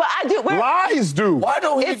all. No, but I do. Lies do. Why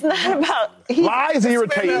don't he? It's not about. Lies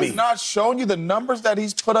irritate me. He's not showing you the numbers that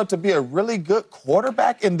he's put up to be a really good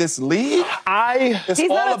quarterback in this league. He's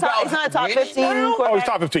not a top 15 quarterback. Oh, he's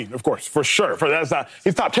top 15, of course, for sure.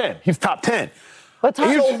 He's top 10. He's top 10. But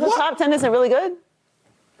top 10 isn't really good?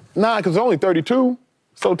 Nah, because it's only 32.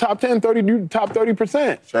 So top 10, 30, top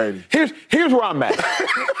 30%. Shady. Here's where I'm at.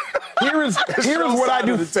 Here's what I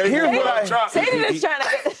do. Here's what I. Sadie is trying to.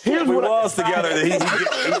 Here's what was together.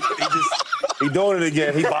 He doing it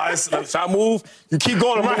again. He buys shot move. You keep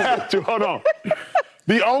going. I might have to. Hold on.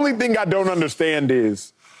 The only thing I don't understand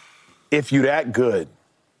is if you're that good,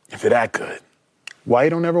 why you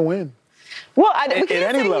don't ever win? Well, we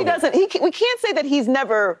can't say he doesn't. We can't say that he's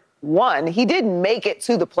never won. He did make it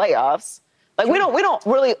to the playoffs. Like we don't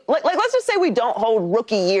really like. Let's just say we don't hold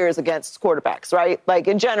rookie years against quarterbacks, right? Like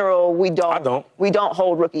in general, we don't. I don't. We don't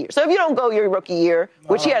hold rookie years. So if you don't go your rookie year,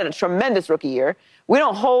 which he had a tremendous rookie year, we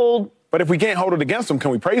don't hold. But if we can't hold it against him,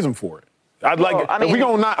 can we praise him for it? If we're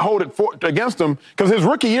going to not hold it against him, because his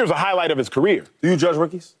rookie year is a highlight of his career. Do you judge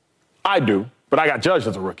rookies? I do, but I got judged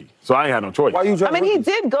as a rookie, so I ain't had no choice. Why you judge rookies? He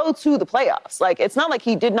did go to the playoffs. Like, it's not like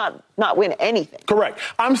he did not win anything. Correct.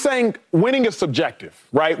 I'm saying winning is subjective,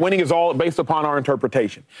 right? Winning is all based upon our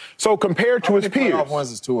interpretation. So compared to his peers. How many playoff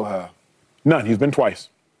wins is Tua have? None. He's been twice.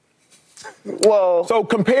 Whoa. So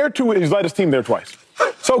compared to, he's led his team there twice.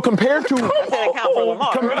 So compared to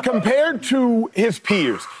compared to his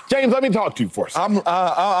peers, James, let me talk to you first.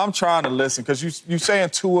 I'm trying to listen because you saying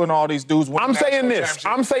Tua and all these dudes. I'm saying this. He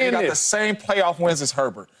got the same playoff wins as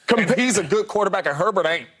Herbert. And he's a good quarterback, and Herbert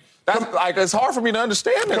ain't. It's hard for me to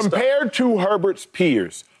understand this. Compared to Herbert's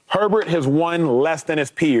peers, Herbert has won less than his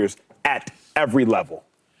peers at every level.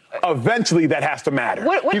 Eventually, that has to matter.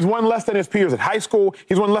 He's won less than his peers at high school.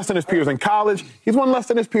 He's won less than his peers in college. He's won less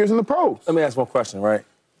than his peers in the pros. Let me ask one question, right?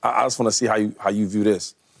 I just want to see how you view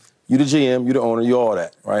this. You the GM, you the owner, you all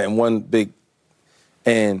that, right?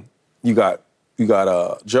 And you got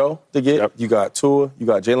Joe to get, you got Tua, you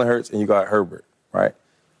got Jalen Hurts, and you got Herbert, right?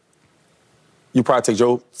 You probably take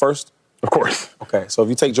Joe first? Of course. Okay, so if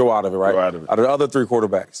you take Joe out of it, right? Out of the other three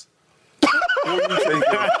quarterbacks,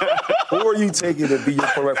 who are you taking to be your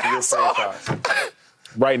quarterback for your franchise?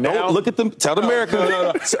 Right now? Look at them. Tell the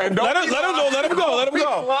Americans. And let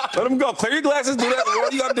him go. Clear your glasses. Do that.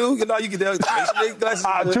 What you got to do? You can make sure your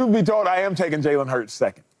glasses. Truth be told, I am taking Jalen Hurts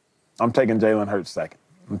second. I'm taking Jalen Hurts second.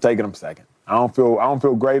 I'm taking him second. I don't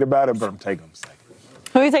feel great about it, but I'm taking him second.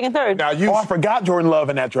 Who are you taking third? Now I forgot Jordan Love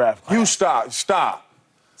in that draft. You stop.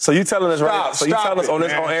 So you telling us right? So you telling us on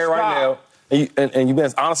air right now, and you been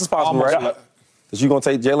as honest as possible, right? That you gonna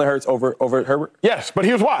take Jalen Hurts over Herbert? Yes, but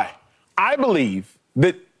here's why. I believe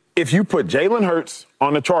that if you put Jalen Hurts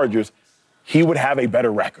on the Chargers, he would have a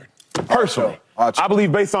better record. Personally. I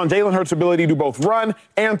believe based on Jalen Hurts' ability to both run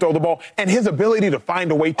and throw the ball and his ability to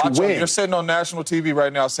find a way to win. You're sitting on national TV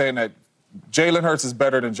right now saying that Jalen Hurts is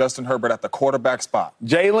better than Justin Herbert at the quarterback spot.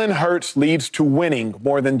 Jalen Hurts leads to winning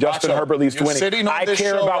more than Justin Herbert leads to winning. Sitting on this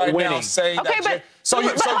show right now saying that. So you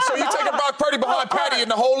taking Brock Purdy behind Patty in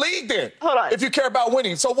the whole league then? Hold on. If you care about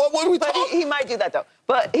winning. So what are we talking? He might do that, though.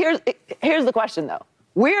 But here's the question, though.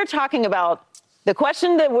 We're talking about the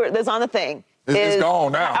question that's on the thing. It's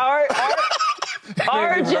gone now.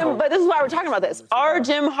 Are Jim, but this is why we're talking about this. Are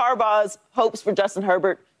Jim Harbaugh's hopes for Justin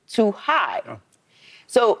Herbert too high? Oh.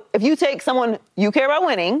 So if you take someone you care about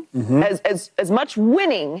winning, as much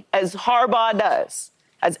winning as Harbaugh does,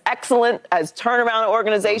 as excellent, as turn around an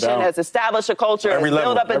organization, as establish a culture, as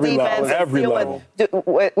build up a defense,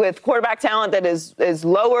 with quarterback talent that is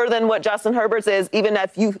lower than what Justin Herbert's is, even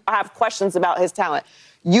if you have questions about his talent.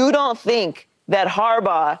 You don't think that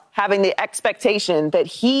Harbaugh, having the expectation that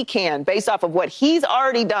he can, based off of what he's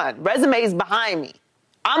already done, resumes behind me.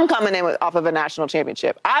 I'm coming in off of a national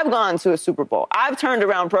championship. I've gone to a Super Bowl. I've turned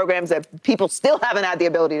around programs that people still haven't had the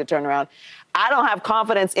ability to turn around. I don't have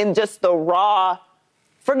confidence in just the raw,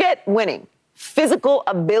 forget winning, physical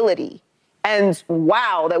ability and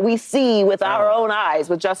wow that we see with our own eyes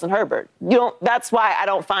with Justin Herbert. That's why I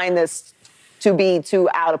don't find this to be too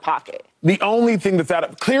out of pocket. The only thing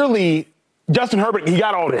that's clearly, Justin Herbert, he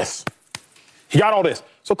got all this.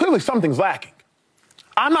 So clearly something's lacking.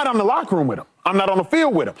 I'm not in the locker room with him. I'm not on the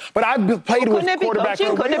field with him. But I've played with quarterback.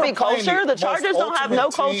 Couldn't it be culture? The Chargers don't have no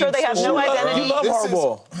culture. They have no identity. You love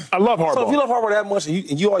Harbaugh. I love Harbaugh. So if you love Harbaugh that much,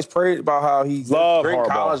 and you always prayed about how he's great in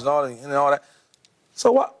college and all that.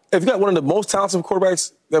 So what? If you got one of the most talented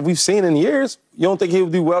quarterbacks that we've seen in years, you don't think he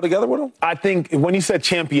would do well together with him? I think when he said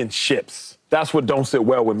championships, that's what don't sit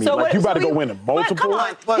well with me. So you about to go win a multiple. Come on.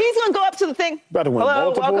 He's going to go up to the thing. About to win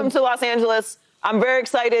multiple. Welcome to Los Angeles. I'm very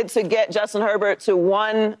excited to get Justin Herbert to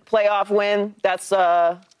one playoff win. That's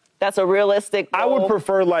a realistic goal. I would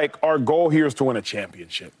prefer, our goal here is to win a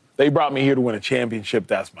championship. They brought me here to win a championship.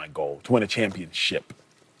 That's my goal, to win a championship.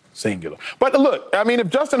 Singular. But look, I mean, if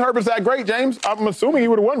Justin Herbert's that great, James, I'm assuming he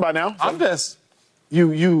would have won by now. So.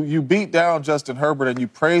 You beat down Justin Herbert and you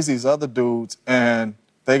praise these other dudes, and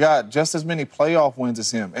they got just as many playoff wins as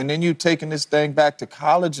him. And then you taking this thing back to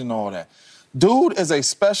college and all that. Dude is a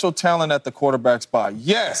special talent at the quarterback spot.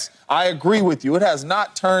 Yes, I agree with you. It has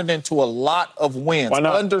not turned into a lot of wins. Why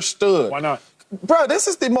not? Understood. Why not? Bro, this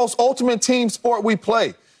is the most ultimate team sport we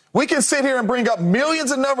play. We can sit here and bring up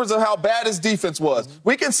millions of numbers of how bad his defense was.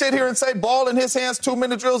 We can sit here and say ball in his hands,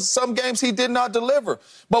 2-minute drills, some games he did not deliver.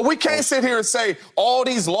 But we can't sit here and say all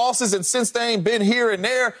these losses and since they ain't been here and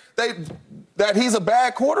there, that he's a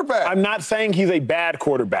bad quarterback. I'm not saying he's a bad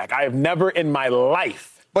quarterback. I have never in my life.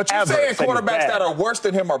 But you're saying quarterbacks that are worse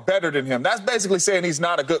than him are better than him. That's basically saying he's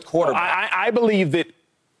not a good quarterback. I believe that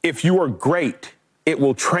if you are great, it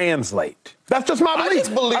will translate. That's just my belief.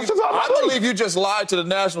 I believe you just lied to the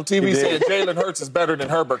national TV saying Jalen Hurts is better than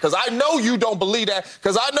Herbert. Because I know you don't believe that.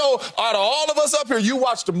 Because I know out of all of us up here, you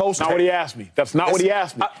watch the most. That's not what he asked me. That's not what he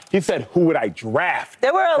asked me. He said, who would I draft?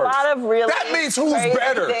 There were a lot of really. That means who's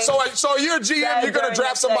better. So you're a GM, you're going to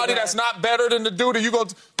draft somebody that's not better than the dude, or you going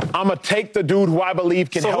to. I'm going to take the dude who I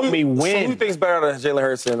believe can help me win. So who think's better than Jalen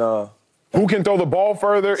Hurts and who can throw the ball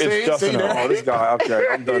further? It's Justin Herbert. Oh, this guy. Okay,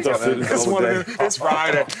 I'm done talking. It's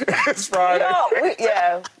Friday. It's Friday.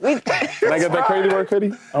 Can I get that crazy word,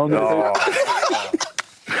 Cuddy?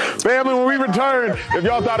 Family, when we return, if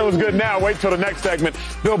y'all thought it was good now, wait till the next segment.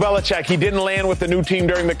 Bill Belichick, he didn't land with the new team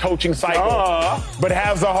during the coaching cycle, but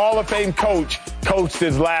has the Hall of Fame coach coached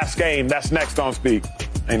his last game. That's next on Speak.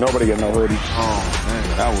 Ain't nobody getting no hoodie. Oh,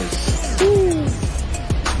 man, that was...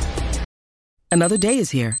 Another day is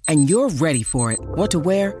here, and you're ready for it. What to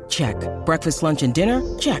wear? Check. Breakfast, lunch, and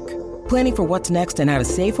dinner? Check. Planning for what's next and how to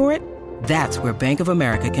save for it? That's where Bank of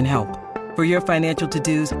America can help. For your financial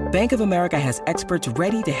to-dos, Bank of America has experts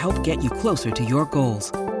ready to help get you closer to your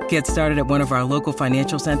goals. Get started at one of our local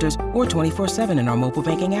financial centers or 24/7 in our mobile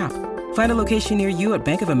banking app. Find a location near you at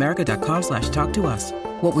bankofamerica.com/talktous.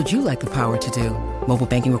 What would you like the power to do? Mobile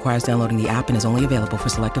banking requires downloading the app and is only available for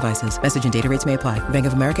select devices. Message and data rates may apply. Bank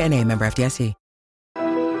of America N.A., member FDIC.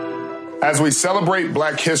 As we celebrate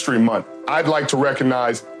Black History Month, I'd like to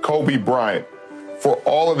recognize Kobe Bryant for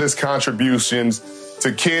all of his contributions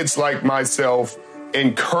to kids like myself,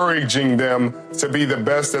 encouraging them to be the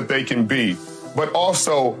best that they can be, but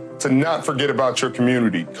also to not forget about your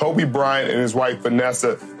community. Kobe Bryant and his wife,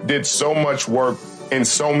 Vanessa, did so much work in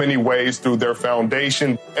so many ways through their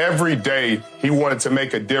foundation. Every day, he wanted to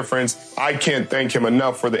make a difference. I can't thank him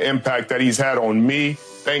enough for the impact that he's had on me.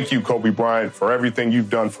 Thank you, Kobe Bryant, for everything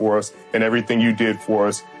you've done for us and everything you did for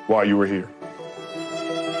us while you were here.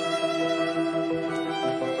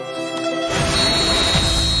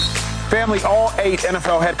 Family, all 8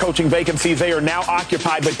 NFL head coaching vacancies, they are now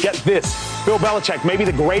occupied. But get this, Bill Belichick, maybe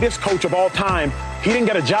the greatest coach of all time, he didn't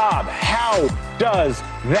get a job. How does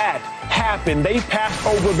that happen? They passed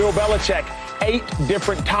over Bill Belichick 8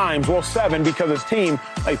 different times. Well, 7 because his team,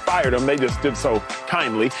 they fired him. They just did so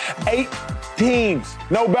kindly. 8 teams.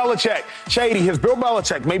 No Belichick. Shady, is Bill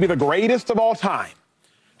Belichick maybe the greatest of all time?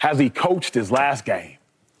 Has he coached his last game?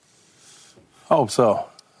 Hope so.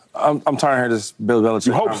 I'm tired of hearing this Bill Belichick.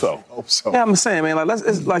 You hope so? Hope so. Yeah, I'm saying, man,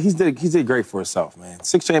 he did great for himself, man.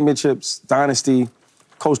 6 championships, dynasty,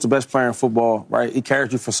 coached the best player in football, right? He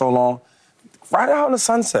carried you for so long. Ride out in the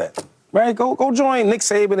sunset, right? Go join Nick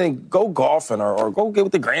Saban and go golfing or go get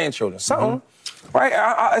with the grandchildren, something, right?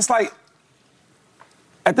 It's like,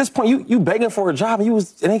 at this point, you begging for a job, and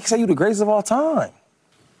they say you the greatest of all time.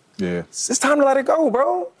 Yeah. It's time to let it go,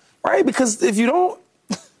 bro, right? Because if you don't,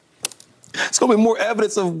 it's going to be more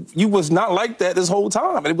evidence of you was not like that this whole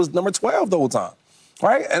time. And it was number 12 the whole time,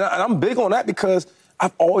 right? And I'm big on that because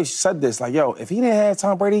I've always said this, like, yo, if he didn't have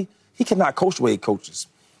Tom Brady, he cannot coach the way he coaches.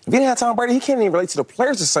 If he didn't have Tom Brady, he can't even relate to the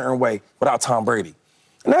players a certain way without Tom Brady.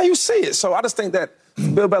 And now you see it. So I just think that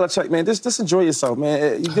Bill Belichick, man, just enjoy yourself,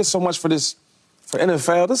 man. You did so much for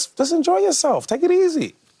NFL. Just enjoy yourself. Take it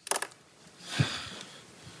easy.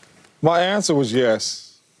 My answer was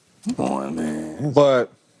yes. Come on, man.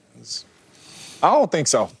 But I don't think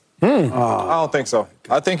so. I don't think so.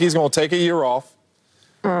 I think he's going to take a year off.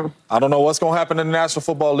 I don't know what's going to happen in the National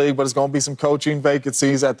Football League, but it's going to be some coaching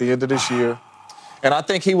vacancies at the end of this year. And I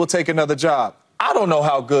think he will take another job. I don't know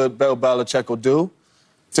how good Bill Belichick will do.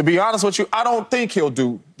 To be honest with you, I don't think he'll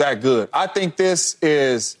do that good. I think this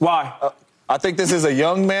is... Why? I think this is a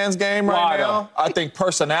young man's game right now. I think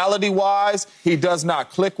personality-wise, he does not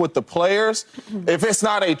click with the players. If it's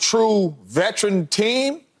not a true veteran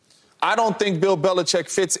team, I don't think Bill Belichick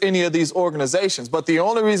fits any of these organizations. But the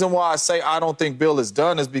only reason why I say I don't think Bill is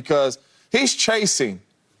done is because he's chasing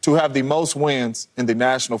to have the most wins in the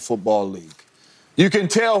National Football League. You can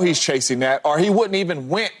tell he's chasing that, or he wouldn't even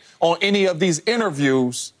went on any of these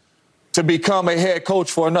interviews to become a head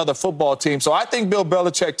coach for another football team. So I think Bill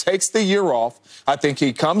Belichick takes the year off. I think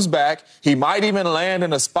he comes back. He might even land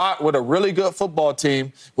in a spot with a really good football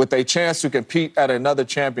team with a chance to compete at another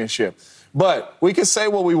championship. But we can say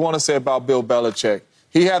what we want to say about Bill Belichick.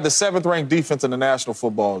 He had the 7th-ranked defense in the National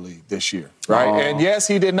Football League this year, right? And, yes,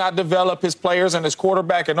 he did not develop his players and his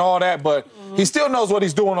quarterback and all that, but he still knows what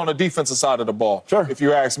he's doing on the defensive side of the ball, if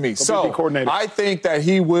you ask me. So I think that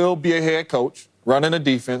he will be a head coach running a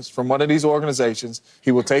defense from one of these organizations.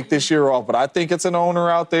 He will take this year off, but I think it's an owner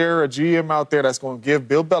out there, a GM out there that's going to give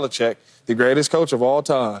Bill Belichick, the greatest coach of all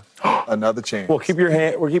time, another chance. Well, keep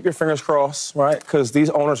your fingers crossed, right? Because these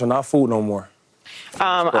owners are not food no more.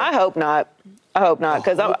 I hope not. I hope not,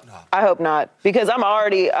 because I'm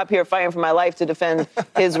already up here fighting for my life to defend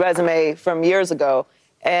his resume from years ago,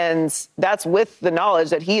 and that's with the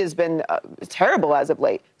knowledge that he has been terrible as of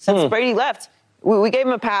late. Since Brady left, we gave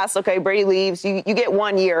him a pass. Okay, Brady leaves. You get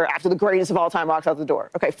 1 year after the greatest of all time walks out the door.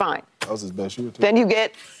 Okay, fine. That was his best year, too. Then you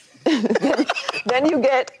get, then you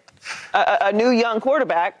get a new young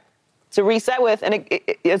quarterback to reset with, and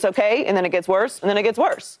it's okay, and then it gets worse, and then it gets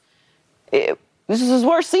worse. This is his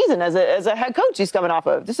worst season as a head coach he's coming off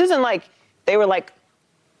of. This isn't like they were, like,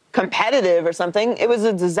 competitive or something. It was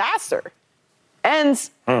a disaster. And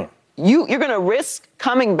you're going to risk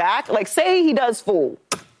coming back? Like, say he does fool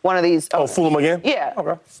one of these. Fool him again? Yeah.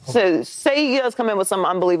 Okay. So say he does come in with some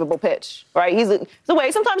unbelievable pitch, right? He's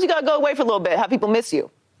away. Sometimes you got to go away for a little bit, have people miss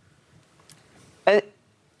you. And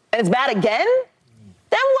it's bad again?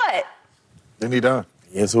 Then what? Then he done.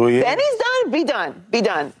 Yes, who he is. Then he's done. Be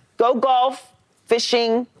done. Go golf.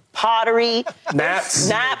 Fishing, pottery, naps.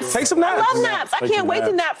 Take some naps. I love naps. I can't wait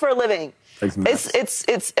to nap for a living.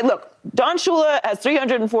 Look, Don Shula has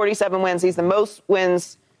 347 wins. He's the most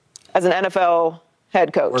wins as an NFL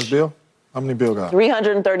head coach. Where's Bill? How many Bill got?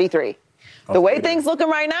 333. The way things looking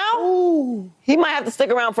right now, he might have to stick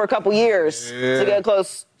around for a couple years to get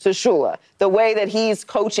close to Shula. The way that he's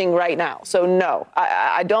coaching right now. So, no,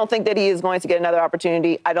 I don't think that he is going to get another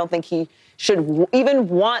opportunity. I don't think he should even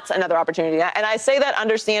want another opportunity. And I say that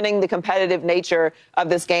understanding the competitive nature of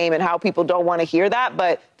this game and how people don't want to hear that.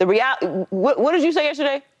 But the reality, what did you say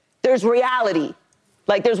yesterday? There's reality.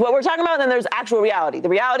 Like, there's what we're talking about, and then there's actual reality. The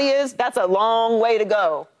reality is that's a long way to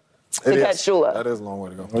go to catch Shula. That is a long way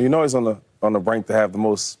to go. Well, you know he's on the brink to have the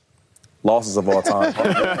most losses of all time.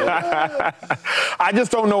 I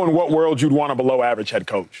just don't know in what world you'd want a below-average head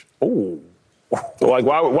coach. Ooh.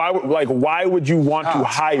 Why would you want to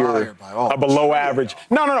hire a below-average?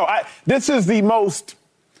 No. This is the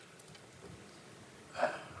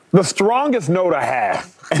strongest note I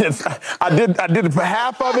have. And I did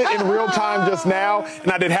half of it in real time just now,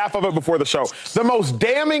 and I did half of it before the show. The most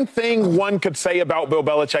damning thing one could say about Bill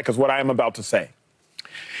Belichick is what I am about to say.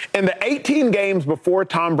 In the 18 games before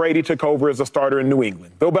Tom Brady took over as a starter in New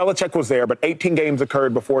England, Bill Belichick was there, but 18 games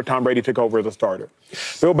occurred before Tom Brady took over as a starter.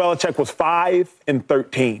 Bill Belichick was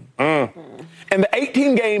 5-13. In the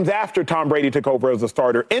 18 games after Tom Brady took over as a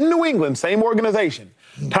starter in New England, same organization,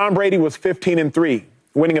 Tom Brady was 15-3,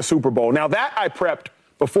 winning a Super Bowl. Now, that I prepped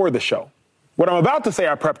before the show. What I'm about to say,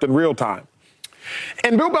 I prepped in real time.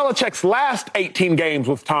 In Bill Belichick's last 18 games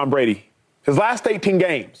with Tom Brady, his last 18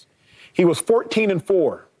 games, he was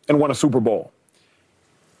 14-4 and won a Super Bowl.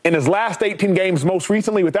 In his last 18 games, most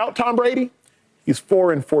recently without Tom Brady, he's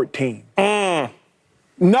 4-14.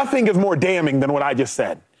 Nothing is more damning than what I just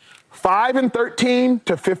said. 5-13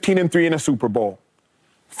 to 15-3 in a Super Bowl.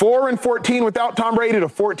 4-14 without Tom Brady to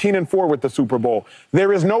 14-4 with the Super Bowl.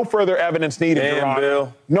 There is no further evidence needed, Your Honor.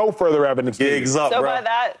 Bill. No further evidence needed. So by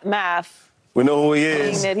that math, we know who he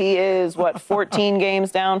is. That he is, 14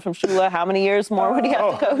 games down from Shula. How many years more would he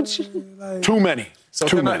have to coach? Too many. So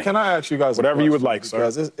can I ask you guys whatever you would like, sir?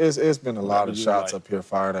 Because it's been a lot of shots up here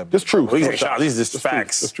fired at me. It's true. These are just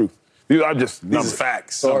facts. It's true. These are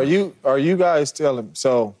facts. So are you guys telling?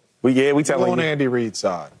 So we telling you on Andy Reid's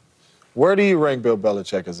side. Where do you rank Bill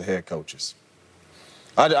Belichick as a head coach?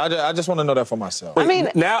 I just want to know that for myself. Wait, I mean,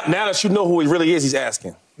 now that you know who he really is, he's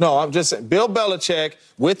asking. No, I'm just saying, Bill Belichick,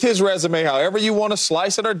 with his resume, however you want to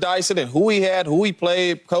slice it or dice it, and who he had, who he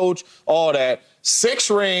played, coach, all that, 6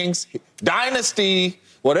 rings, dynasty,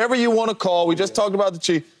 whatever you want to call. We just talked about the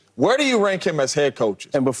Chiefs. Where do you rank him as head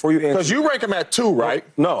coaches? And before you answer, because you rank him at 2, right?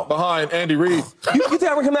 No, behind Andy Reid. you think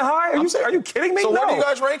I rank him that high? Are you kidding me? So no. where do you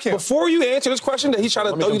guys rank him? Before you answer this question, that he's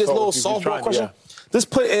trying to throw you this little softball question. Yeah. Just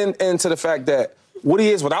put into the fact that what he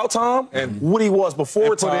is without Tom, and what he was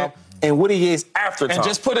before Tom, and what he is after Tom. And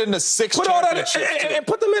just put in the 6 put all that and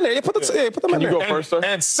put them in there. Put them Can in you there. go first, sir?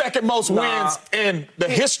 And second most wins in the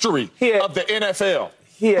history of the NFL.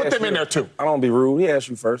 Put them in there, too. I don't be rude. He asked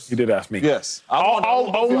you first. He did ask me. Yes.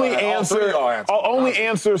 I'll only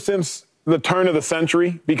answer since the turn of the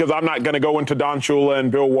century, because I'm not going to go into Don Shula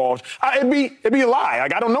and Bill Walsh. It'd be a lie.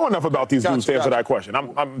 Like, I don't know enough about these dudes to answer that question.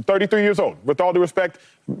 I'm 33 years old. With all due respect,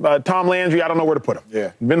 Tom Landry, I don't know where to put him.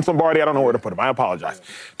 Yeah. Vince Lombardi, I don't know where to put him. I apologize.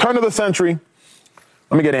 Turn of the century,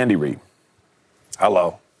 let me get Andy Reid.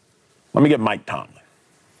 Hello. Let me get Mike Tomlin.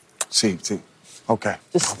 See. Okay.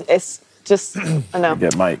 Just I know.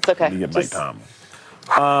 Get Mike. It's okay. Let me get Mike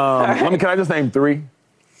Tomlin. Can I just name 3?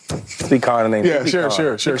 Be kind and name. Yeah, sure.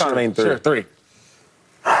 Name 3. Sure, 3.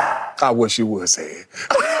 I wish you would say it.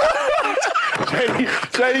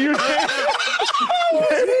 Jay, you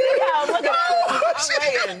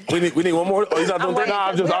We need one more. Oh, he's not doing 3?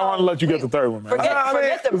 Nah, I want to let you get the 3rd one, man.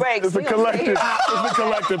 Forget the breaks. It's a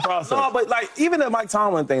collective process. No, but like even the Mike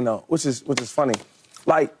Tomlin thing though, which is funny.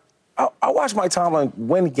 Like I watch Mike Tomlin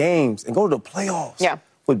win games and go to the playoffs. Yeah.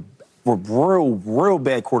 With real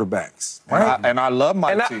bad quarterbacks. Right? And I love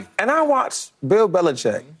Mike T. And I watched Bill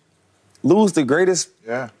Belichick lose the greatest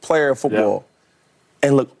player of football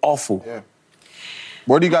and look awful. Yeah.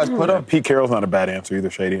 Where do you guys put him? Pete Carroll's not a bad answer either,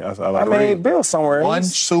 Shady. I mean, Bill somewhere. 1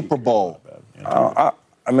 Super Bowl. I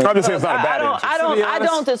mean, I'm just saying it's not a bad answer. I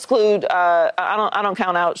don't exclude. I don't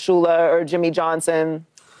count out Shula or Jimmy Johnson.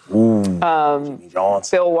 Jimmy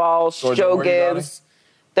Johnson. Bill Walsh, Joe Gibbs. Johnny?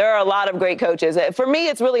 There are a lot of great coaches. For me,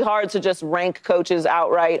 it's really hard to just rank coaches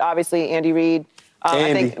outright. Obviously, Andy Reid.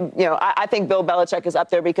 I think Bill Belichick is up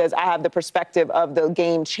there because I have the perspective of the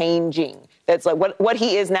game changing. That's like what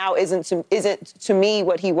he is now isn't to me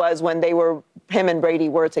what he was when him and Brady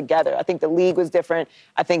were together. I think the league was different.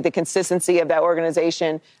 I think the consistency of that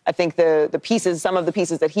organization. I think some of the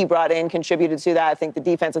pieces that he brought in contributed to that. I think the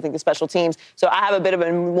defense. I think the special teams. So I have a bit of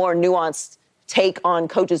a more nuanced take on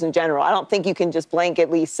coaches in general. I don't think you can just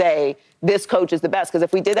blanketly say this coach is the best, because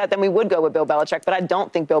if we did that, then we would go with Bill Belichick. But I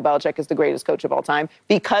don't think Bill Belichick is the greatest coach of all time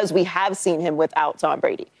because we have seen him without Tom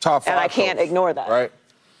Brady. Top 5 and I can't ignore that. Right.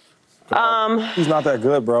 He's not that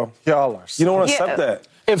good, bro. Y'all are. You don't want to accept that.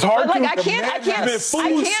 It's hard But to. I can't. You've been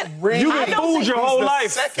fooled your whole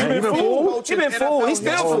life. You've been fooled. He's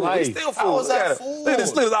still fooled. He's still fooled. Look at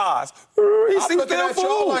his eyes. He's still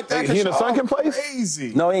fooled. Like that, he in a second place?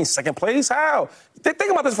 Crazy. No, he ain't second place. How?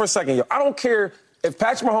 Think about this for a second, yo. I don't care if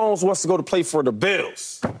Patrick Mahomes wants to go to play for the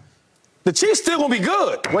Bills. The Chiefs still gonna be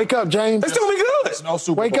good. Wake up, James. They're still gonna be good. There's no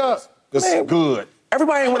Super Wake Bowls. up. This is good.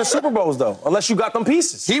 Everybody ain't winning Super Bowls though, unless you got them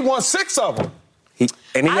pieces. He won 6 of them.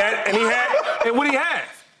 And what he had?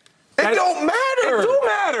 It don't matter.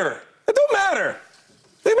 It do matter.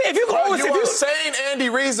 I mean, if you're saying Andy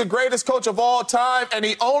Reid's the greatest coach of all time, and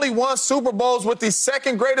he only won Super Bowls with the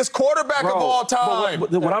second greatest quarterback of all time.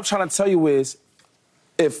 But what I'm trying to tell you is,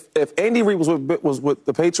 if Andy Reid was with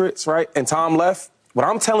the Patriots, right, and Tom left, what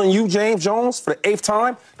I'm telling you, James Jones, for the 8th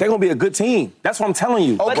time, they're going to be a good team. That's what I'm telling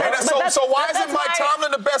you. Okay, so why isn't Mike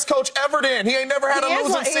Tomlin the best coach ever then? He ain't never had a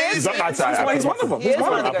losing season. He's one of them. He's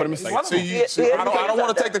one of them. I don't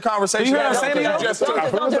want to take the conversation. You hear what I'm saying?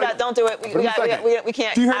 Don't do that. Don't do it. We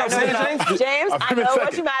can't. Do you hear what I'm saying, James? James, I know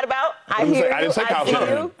what you're mad about. I hear you. I didn't say Kyle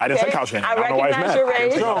Shanahan. I didn't say Kyle Shanahan. I recognize your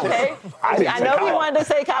rage. Okay. I know he wanted to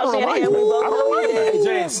say Kyle Shanahan. We both know he did.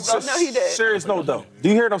 James, we both know he did. Serious note, though. Do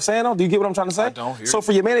you hear what I'm saying, though? Do you get what I'm trying to say? I don't hear. So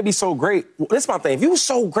for your man to be so great, this is my thing. If you were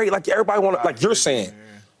so great, like everybody wanted, like you're saying,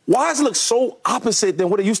 why does it look so opposite than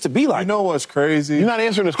what it used to be like? You know what's crazy? You're not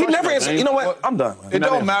answering this question. He never answered. You know what? I'm done. It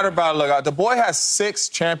don't matter about look. The boy has 6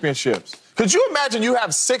 championships. Could you imagine you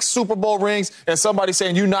have 6 Super Bowl rings and somebody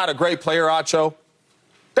saying you're not a great player, Acho?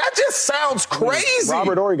 That just sounds crazy.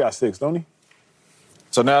 Robert Horry got 6, don't he?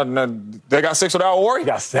 So now they got 6 without Horry? He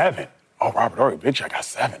got 7. Oh, Robert Horry, bitch, I got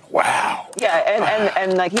 7. Wow. Yeah,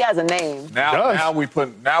 and like he has a name. Now we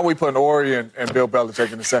putting Horry and Bill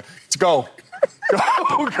Belichick in the center. Let's go.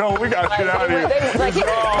 Go. We got to get out of here.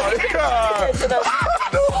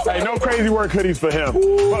 Hey, no crazy work hoodies for him.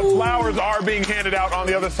 But flowers are being handed out on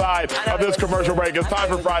the other side of this commercial break. It's time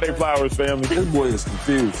for Friday Flowers, family. This boy is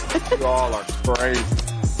confused. You all are crazy.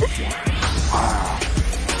 Wow.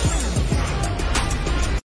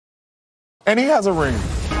 And he has a ring.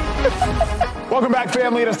 Welcome back,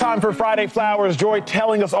 family. It is time for Friday Flowers. Joy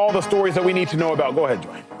telling us all the stories that we need to know about. Go ahead,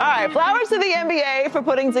 Joy. All right, flowers to the NBA for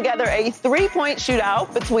putting together a three-point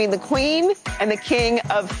shootout between the queen and the king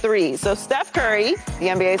of threes. So Steph Curry, the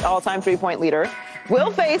NBA's all-time three-point leader, will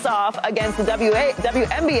face off against the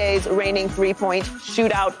WNBA's reigning three-point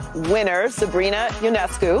shootout winner, Sabrina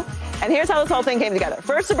Ionescu. And here's how this whole thing came together.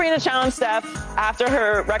 First, Sabrina challenged Steph after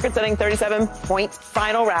her record-setting 37-point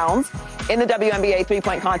final rounds in the WNBA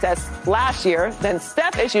three-point contest last year. Then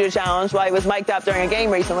Steph issued a challenge while he was mic'd up during a game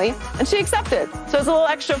recently, and she accepted. So it's a little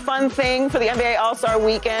extra fun thing for the NBA All-Star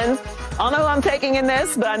Weekend. I don't know who I'm taking in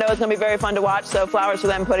this, but I know it's going to be very fun to watch. So flowers for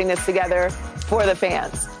them putting this together for the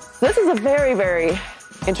fans. This is a very, very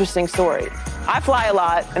interesting story. I fly a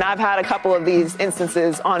lot, and I've had a couple of these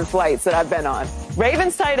instances on flights that I've been on.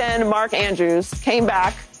 Ravens tight end Mark Andrews came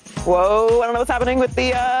back. Whoa, I don't know what's happening with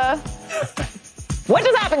the... What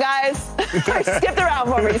just happened, guys? I skipped around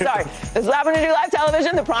for me, sorry. This is what happened to do live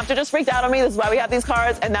television. The prompter just freaked out on me. This is why we have these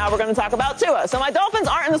cards, and now we're going to talk about Tua. So my Dolphins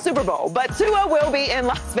aren't in the Super Bowl, but Tua will be in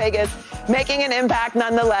Las Vegas, making an impact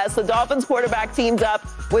nonetheless. The Dolphins quarterback teamed up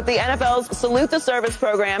with the NFL's Salute the Service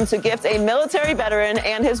program to gift a military veteran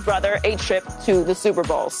and his brother a trip to the Super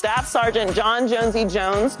Bowl. Staff Sergeant John Jonesy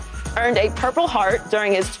Jones earned a Purple Heart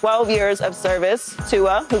during his 12 years of service.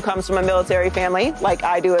 Tua, who comes from a military family, like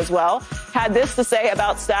I do as well, had this to say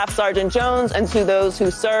about Staff Sergeant Jones and to those who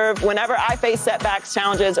serve. Whenever I face setbacks,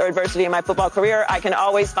 challenges, or adversity in my football career, I can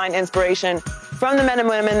always find inspiration from the men and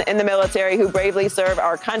women in the military who bravely serve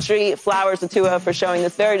our country. Flowers to Tua for showing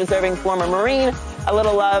this very deserving former Marine a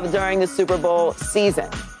little love during the Super Bowl season.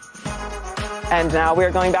 And now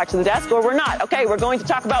we're going back to the desk, or we're not. Okay, we're going to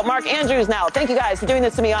talk about Mark Andrews now. Thank you guys for doing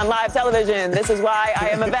this to me on live television. This is why I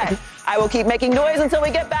am a vet. I will keep making noise until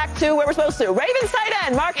we get back to where we're supposed to. Ravens tight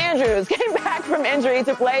end Mark Andrews came back from injury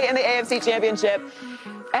to play in the AFC Championship.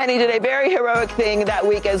 And he did a very heroic thing that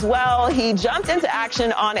week as well. He jumped into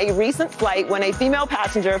action on a recent flight when a female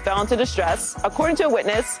passenger fell into distress. According to a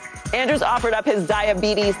witness, Andrews offered up his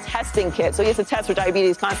diabetes testing kit. So he has to test for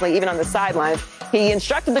diabetes constantly, even on the sidelines. He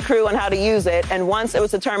instructed the crew on how to use it. And once it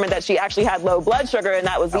was determined that she actually had low blood sugar and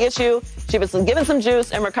that was the issue, she was given some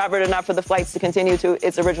juice and recovered enough for the flights to continue to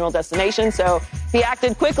its original destination. So he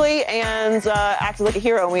acted quickly and acted like a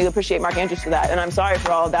hero. And we appreciate Mark Andrews for that. And I'm sorry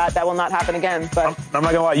for all of that. That will not happen again. But I'm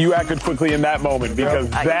not going to lie. You acted quickly in that moment because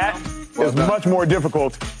that is much more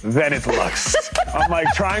difficult than it looks. I'm like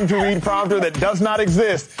trying to read prompter that does not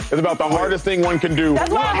exist is about the hardest thing one can do.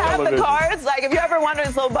 That's why I have television. the cards. Like, if you ever wonder,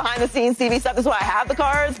 it's a little behind-the-scenes TV stuff. That's why I have the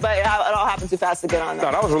cards, but it all happened too fast to get on there.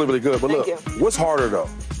 No, that was really, really good. But Thank look, you. what's harder, though?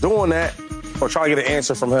 Doing that or trying to get an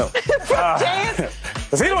answer from him?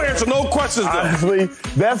 Because he don't answer no questions, though. Honestly,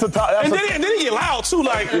 that's a top. And then he get loud, too.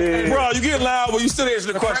 Like, bro, you get loud, but you still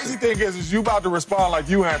answer the question. The crazy thing is you about to respond like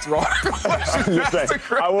you answer all the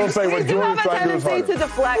questions. I will say what You have Jordan's a trying to do is tendency harder. to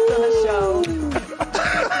deflect on the show.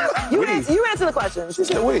 You answer the questions. She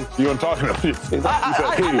said we. You weren't talking to me.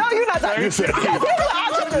 I know you're not talking. You said he.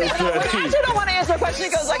 When Asher don't want to answer a question,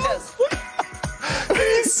 he goes like this.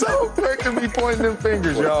 He's so quick to be pointing them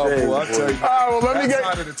fingers, y'all. Boy, I tell you. All right,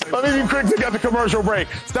 well, let me be quick to get the commercial break.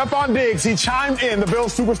 Stefon Diggs, he chimed in, the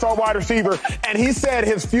Bills' superstar wide receiver, and he said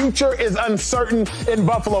his future is uncertain in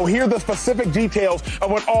Buffalo. Here are the specific details of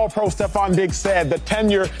what All-Pro Stefon Diggs said. The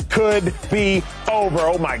tenure could be over.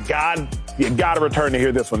 Oh, my God. You got to return to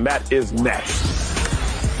hear this one. That is next.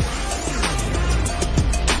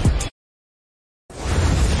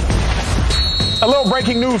 A little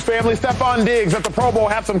breaking news, family. Stefon Diggs at the Pro Bowl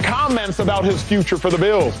had some comments about his future for the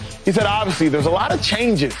Bills. He said, obviously, there's a lot of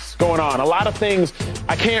changes going on, a lot of things.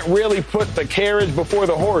 I can't really put the carriage before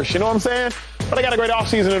the horse, you know what I'm saying? But I got a great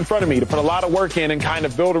offseason in front of me to put a lot of work in and kind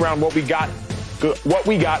of build around what we got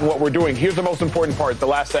and what we're doing. Here's the most important part, the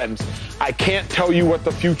last sentence. I can't tell you what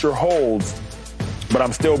the future holds, but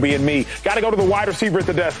I'm still being me. Got to go to the wide receiver at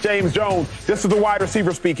the desk, James Jones. This is the wide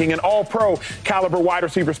receiver speaking, an all-pro caliber wide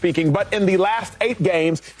receiver speaking. But in the last 8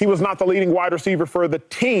 games, he was not the leading wide receiver for the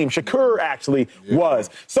team. Shakur actually was.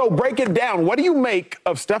 So break it down. What do you make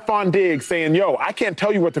of Stefon Diggs saying, yo, I can't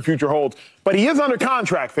tell you what the future holds, but he is under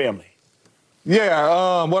contract, family?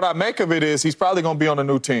 Yeah, what I make of it is he's probably going to be on a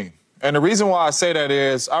new team. And the reason why I say that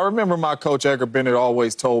is I remember my coach, Edgar Bennett,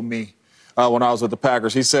 always told me when I was with the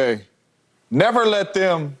Packers, he said, never let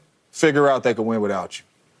them figure out they can win without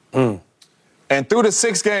you. And through the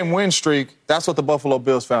 6-game win streak, that's what the Buffalo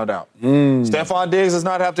Bills found out. Stefon Diggs does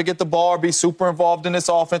not have to get the ball or be super involved in this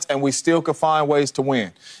offense, and we still could find ways to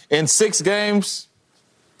win. In 6 games,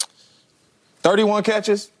 31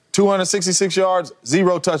 catches, 266 yards,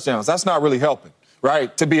 0 touchdowns. That's not really helping,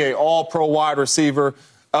 right? To be an all-pro wide receiver.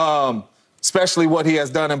 especially what he has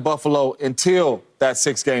done in Buffalo until that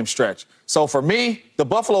 6-game stretch. So for me, the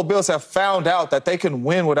Buffalo Bills have found out that they can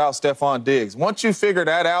win without Stefon Diggs. Once you figure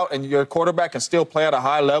that out and your quarterback can still play at a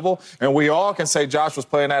high level, and we all can say Josh was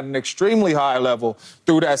playing at an extremely high level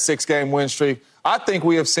through that 6-game win streak, I think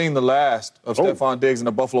we have seen the last of Stefon Diggs in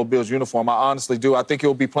the Buffalo Bills uniform. I honestly do. I think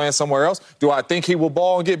he'll be playing somewhere else. Do I think he will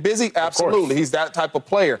ball and get busy? Absolutely. He's that type of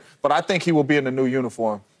player. But I think he will be in the new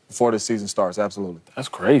uniform before the season starts. Absolutely. That's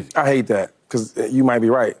crazy. I hate that because you might be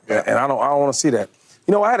right. Yeah. And I don't want to see that.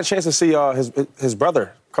 You know, I had a chance to see his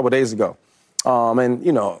brother a couple of days ago. And,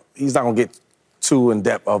 you know, he's not going to get too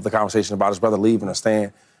in-depth of the conversation about his brother leaving or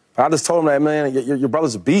staying. But I just told him that, man, your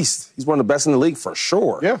brother's a beast. He's one of the best in the league for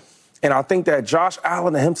sure. Yeah. And I think that Josh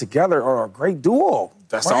Allen and him together are a great duo.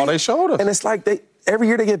 That's all they showed us. And it's like every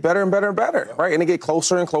year they get better and better and better, right? And they get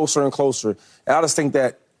closer and closer and closer. And I just think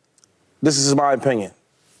that this is my opinion.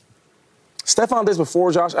 Stefon Diggs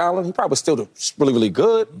before Josh Allen, he probably was still really, really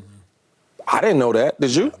good. Mm-hmm. I didn't know that.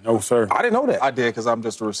 Did you? No, sir. I didn't know that. I did because I'm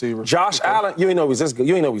just a receiver. Josh Allen, you didn't know he was this good.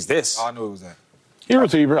 You didn't know he was this. Oh, I knew he was that. He's a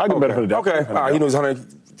receiver. I can benefit of the doubt. Okay. All right. He knows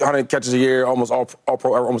 100 catches a year, almost all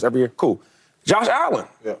pro, almost every year. Cool. Josh Allen.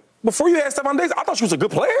 Yeah. Before you had Stefon Diggs, I thought you was a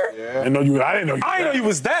good player. Yeah. I didn't know you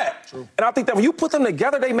was that. True. And I think that when you put them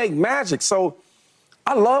together, they make magic. So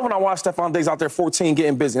I love when I watch Stefon Diggs out there 14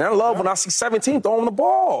 getting busy. And I love when I see 17 throwing the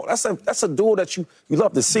ball. That's a duel that you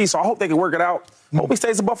love to see. So I hope they can work it out. Hope he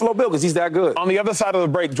stays a Buffalo Bill because he's that good. On the other side of the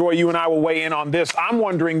break, Joy, you and I will weigh in on this. I'm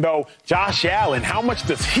wondering, though, Josh Allen, how much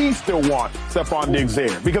does he still want Stefon Diggs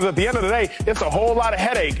there? Because at the end of the day, it's a whole lot of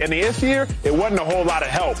headache. And this year, it wasn't a whole lot of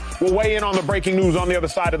help. We'll weigh in on the breaking news on the other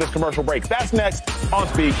side of this commercial break. That's next on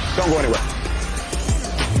Speak. Don't go anywhere.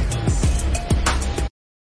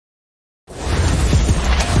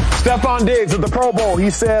 Stefon Diggs at the Pro Bowl,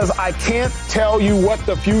 he says, I can't tell you what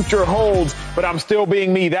the future holds, but I'm still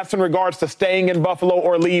being me. That's in regards to staying in Buffalo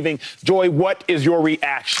or leaving. Joy, what is your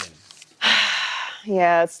reaction?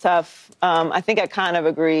 Yeah, it's tough. I think I kind of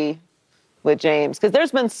agree with James because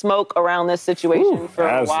there's been smoke around this situation for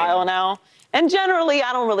a while now. And generally,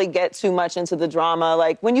 I don't really get too much into the drama.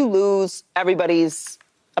 Like, when you lose, everybody's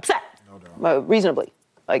upset, reasonably.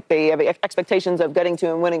 Like, they have expectations of getting to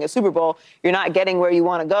and winning a Super Bowl. You're not getting where you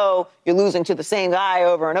want to go. You're losing to the same guy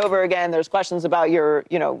over and over again. There's questions about your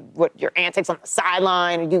antics on the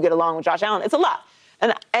sideline, and you get along with Josh Allen. It's a lot.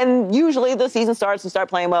 And usually the season starts, you start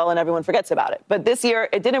playing well, and everyone forgets about it. But this year,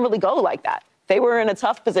 it didn't really go like that. They were in a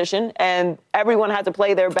tough position, and everyone had to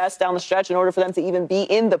play their best down the stretch in order for them to even be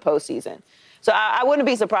in the postseason. So I wouldn't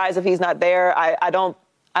be surprised if he's not there. I don't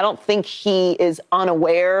think he is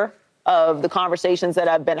unaware of the conversations that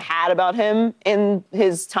have been had about him in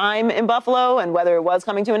his time in Buffalo and whether it was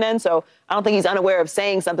coming to an end. So I don't think he's unaware of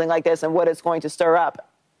saying something like this and what it's going to stir up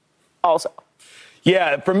also.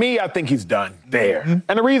 Yeah, for me, I think he's done there. Mm-hmm.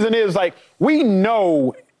 And the reason is, like, we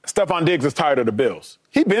know Stefon Diggs is tired of the Bills.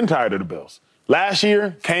 He's been tired of the Bills. Last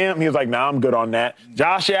year, Cam, he was like, nah, I'm good on that.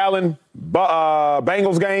 Josh Allen,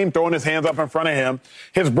 Bengals game, throwing his hands up in front of him.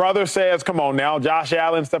 His brother says, come on now, Josh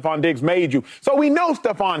Allen, Stefon Diggs made you. So we know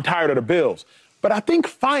Stefon tired of the Bills. But I think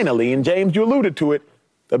finally, and James, you alluded to it,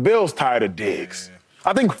 the Bills tired of Diggs.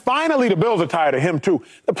 I think finally the Bills are tired of him, too.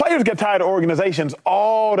 The players get tired of organizations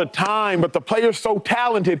all the time, but the player's so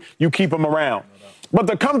talented, you keep them around. But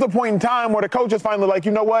there comes a point in time where the coach is finally like,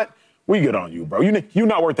 you know what? We get on you, bro. You're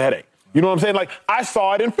not worth the headache. You know what I'm saying? Like, I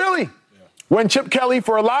saw it in Philly. When Chip Kelly,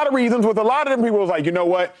 for a lot of reasons, with a lot of them people, was like, you know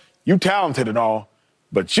what? You talented and all,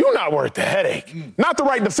 but you're not worth the headache. Not the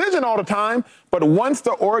right decision all the time, but once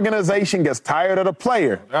the organization gets tired of the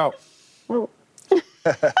player.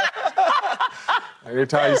 Every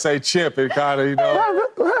time you say Chip, it kind of,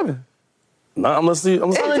 What happened? Nah, I'm listening.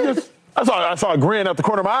 I saw a grin at the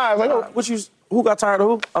corner of my eyes. Like, who got tired of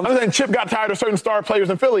who? I'm saying Chip got tired of certain star players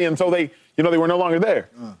in Philly, and so they were no longer there.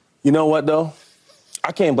 You know what, though?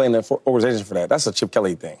 I can't blame the organization for that. That's a Chip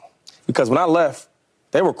Kelly thing. Because when I left,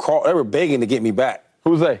 they were begging to get me back.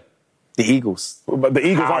 Who's they? The Eagles. But the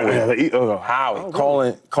Eagles aren't. Howie.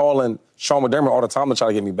 Calling Sean McDermott all the time to try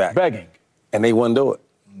to get me back. Begging. And they wouldn't do it.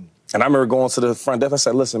 And I remember going to the front desk. I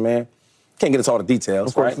said, listen, man, can't get into all the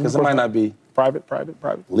details, right? Because it might not be private.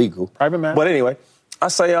 Legal. Private, man. But anyway, I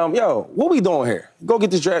say, yo, what we doing here? Go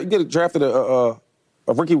get this draft. Get drafted a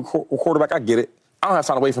rookie quarterback. I get it. I don't have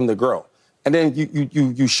time to wait for him to grow. And then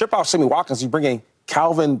you ship out Sammy Watkins. You bring in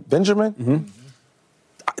Calvin Benjamin,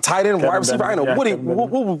 tight end, wide receiver. I know what they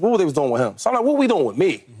was doing with him. So I'm like, what are we doing with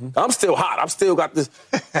me? I'm still hot. I'm still got this,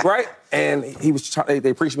 right? And he was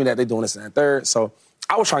they appreciate me that they're doing this and that third. So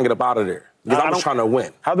I was trying to get up out of there. Because I was trying to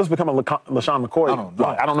win. How'd this become a LaShawn McCoy? I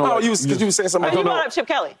don't know. Oh, because you were saying something. You brought up Chip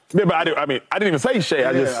Kelly. Yeah, but I didn't even say Shea.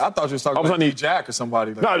 I thought you were talking about Jack or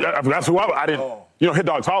somebody. No, that's who I didn't. Oh. You know, Hit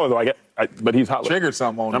Dog's holler, though, but he's holler. Triggered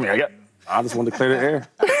something on him. I just wanted to clear the air.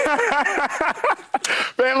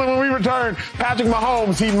 Family, when we return, Patrick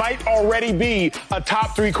Mahomes, he might already be a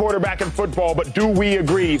top 3 quarterback in football, but do we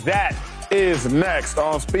agree? That is next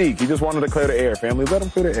on Speak. He just wanted to clear the air, family. Let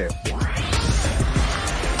him clear the air.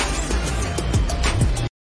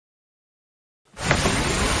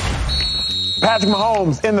 Patrick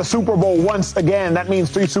Mahomes in the Super Bowl once again. That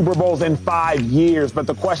means 3 Super Bowls in 5 years. But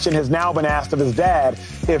the question has now been asked of his dad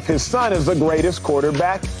if his son is the greatest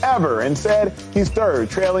quarterback ever, and said he's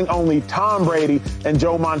third, trailing only Tom Brady and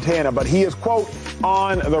Joe Montana. But he is, quote,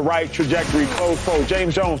 on the right trajectory, close quote.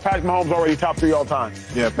 James Jones, Patrick Mahomes already top 3 all time.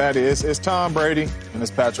 Yeah, Patty, it's Tom Brady and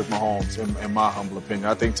it's Patrick Mahomes, in my humble opinion.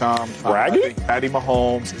 I think Braggy? Patty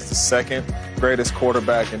Mahomes is the second greatest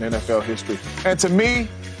quarterback in NFL history. And to me,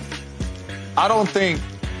 I don't think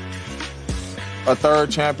a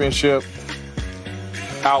third championship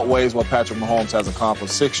outweighs what Patrick Mahomes has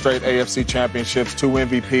accomplished. 6 straight AFC championships, 2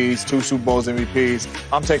 MVPs, 2 Super Bowls MVPs.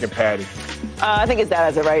 I'm taking Patty. I think his dad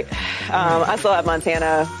has it right. I still have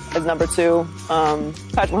Montana as number 2. Patrick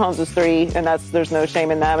Mahomes is 3, and there's no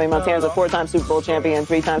shame in that. I mean, Montana's a 4-time Super Bowl champion,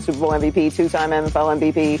 3-time Super Bowl MVP, 2-time NFL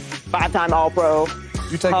MVP, 5-time All-Pro,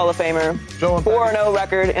 Hall of Famer, 4-0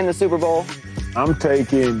 record in the Super Bowl. I'm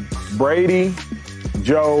taking Brady,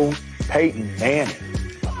 Joe, Peyton Manning.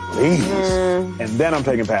 Please. And then I'm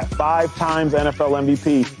taking Pat. 5 times NFL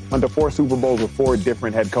MVP, under 4 Super Bowls with 4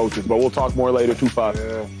 different head coaches. But we'll talk more later. 2-5.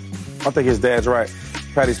 Yeah. I think his dad's right.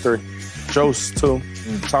 Patty's 3. Joe's 2.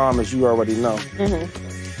 Tom, as you already know. Shady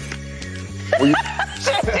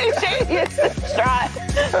is distraught.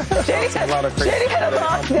 Shady had a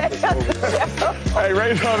long day on the show. Hey,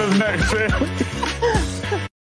 Ray's on his next, man.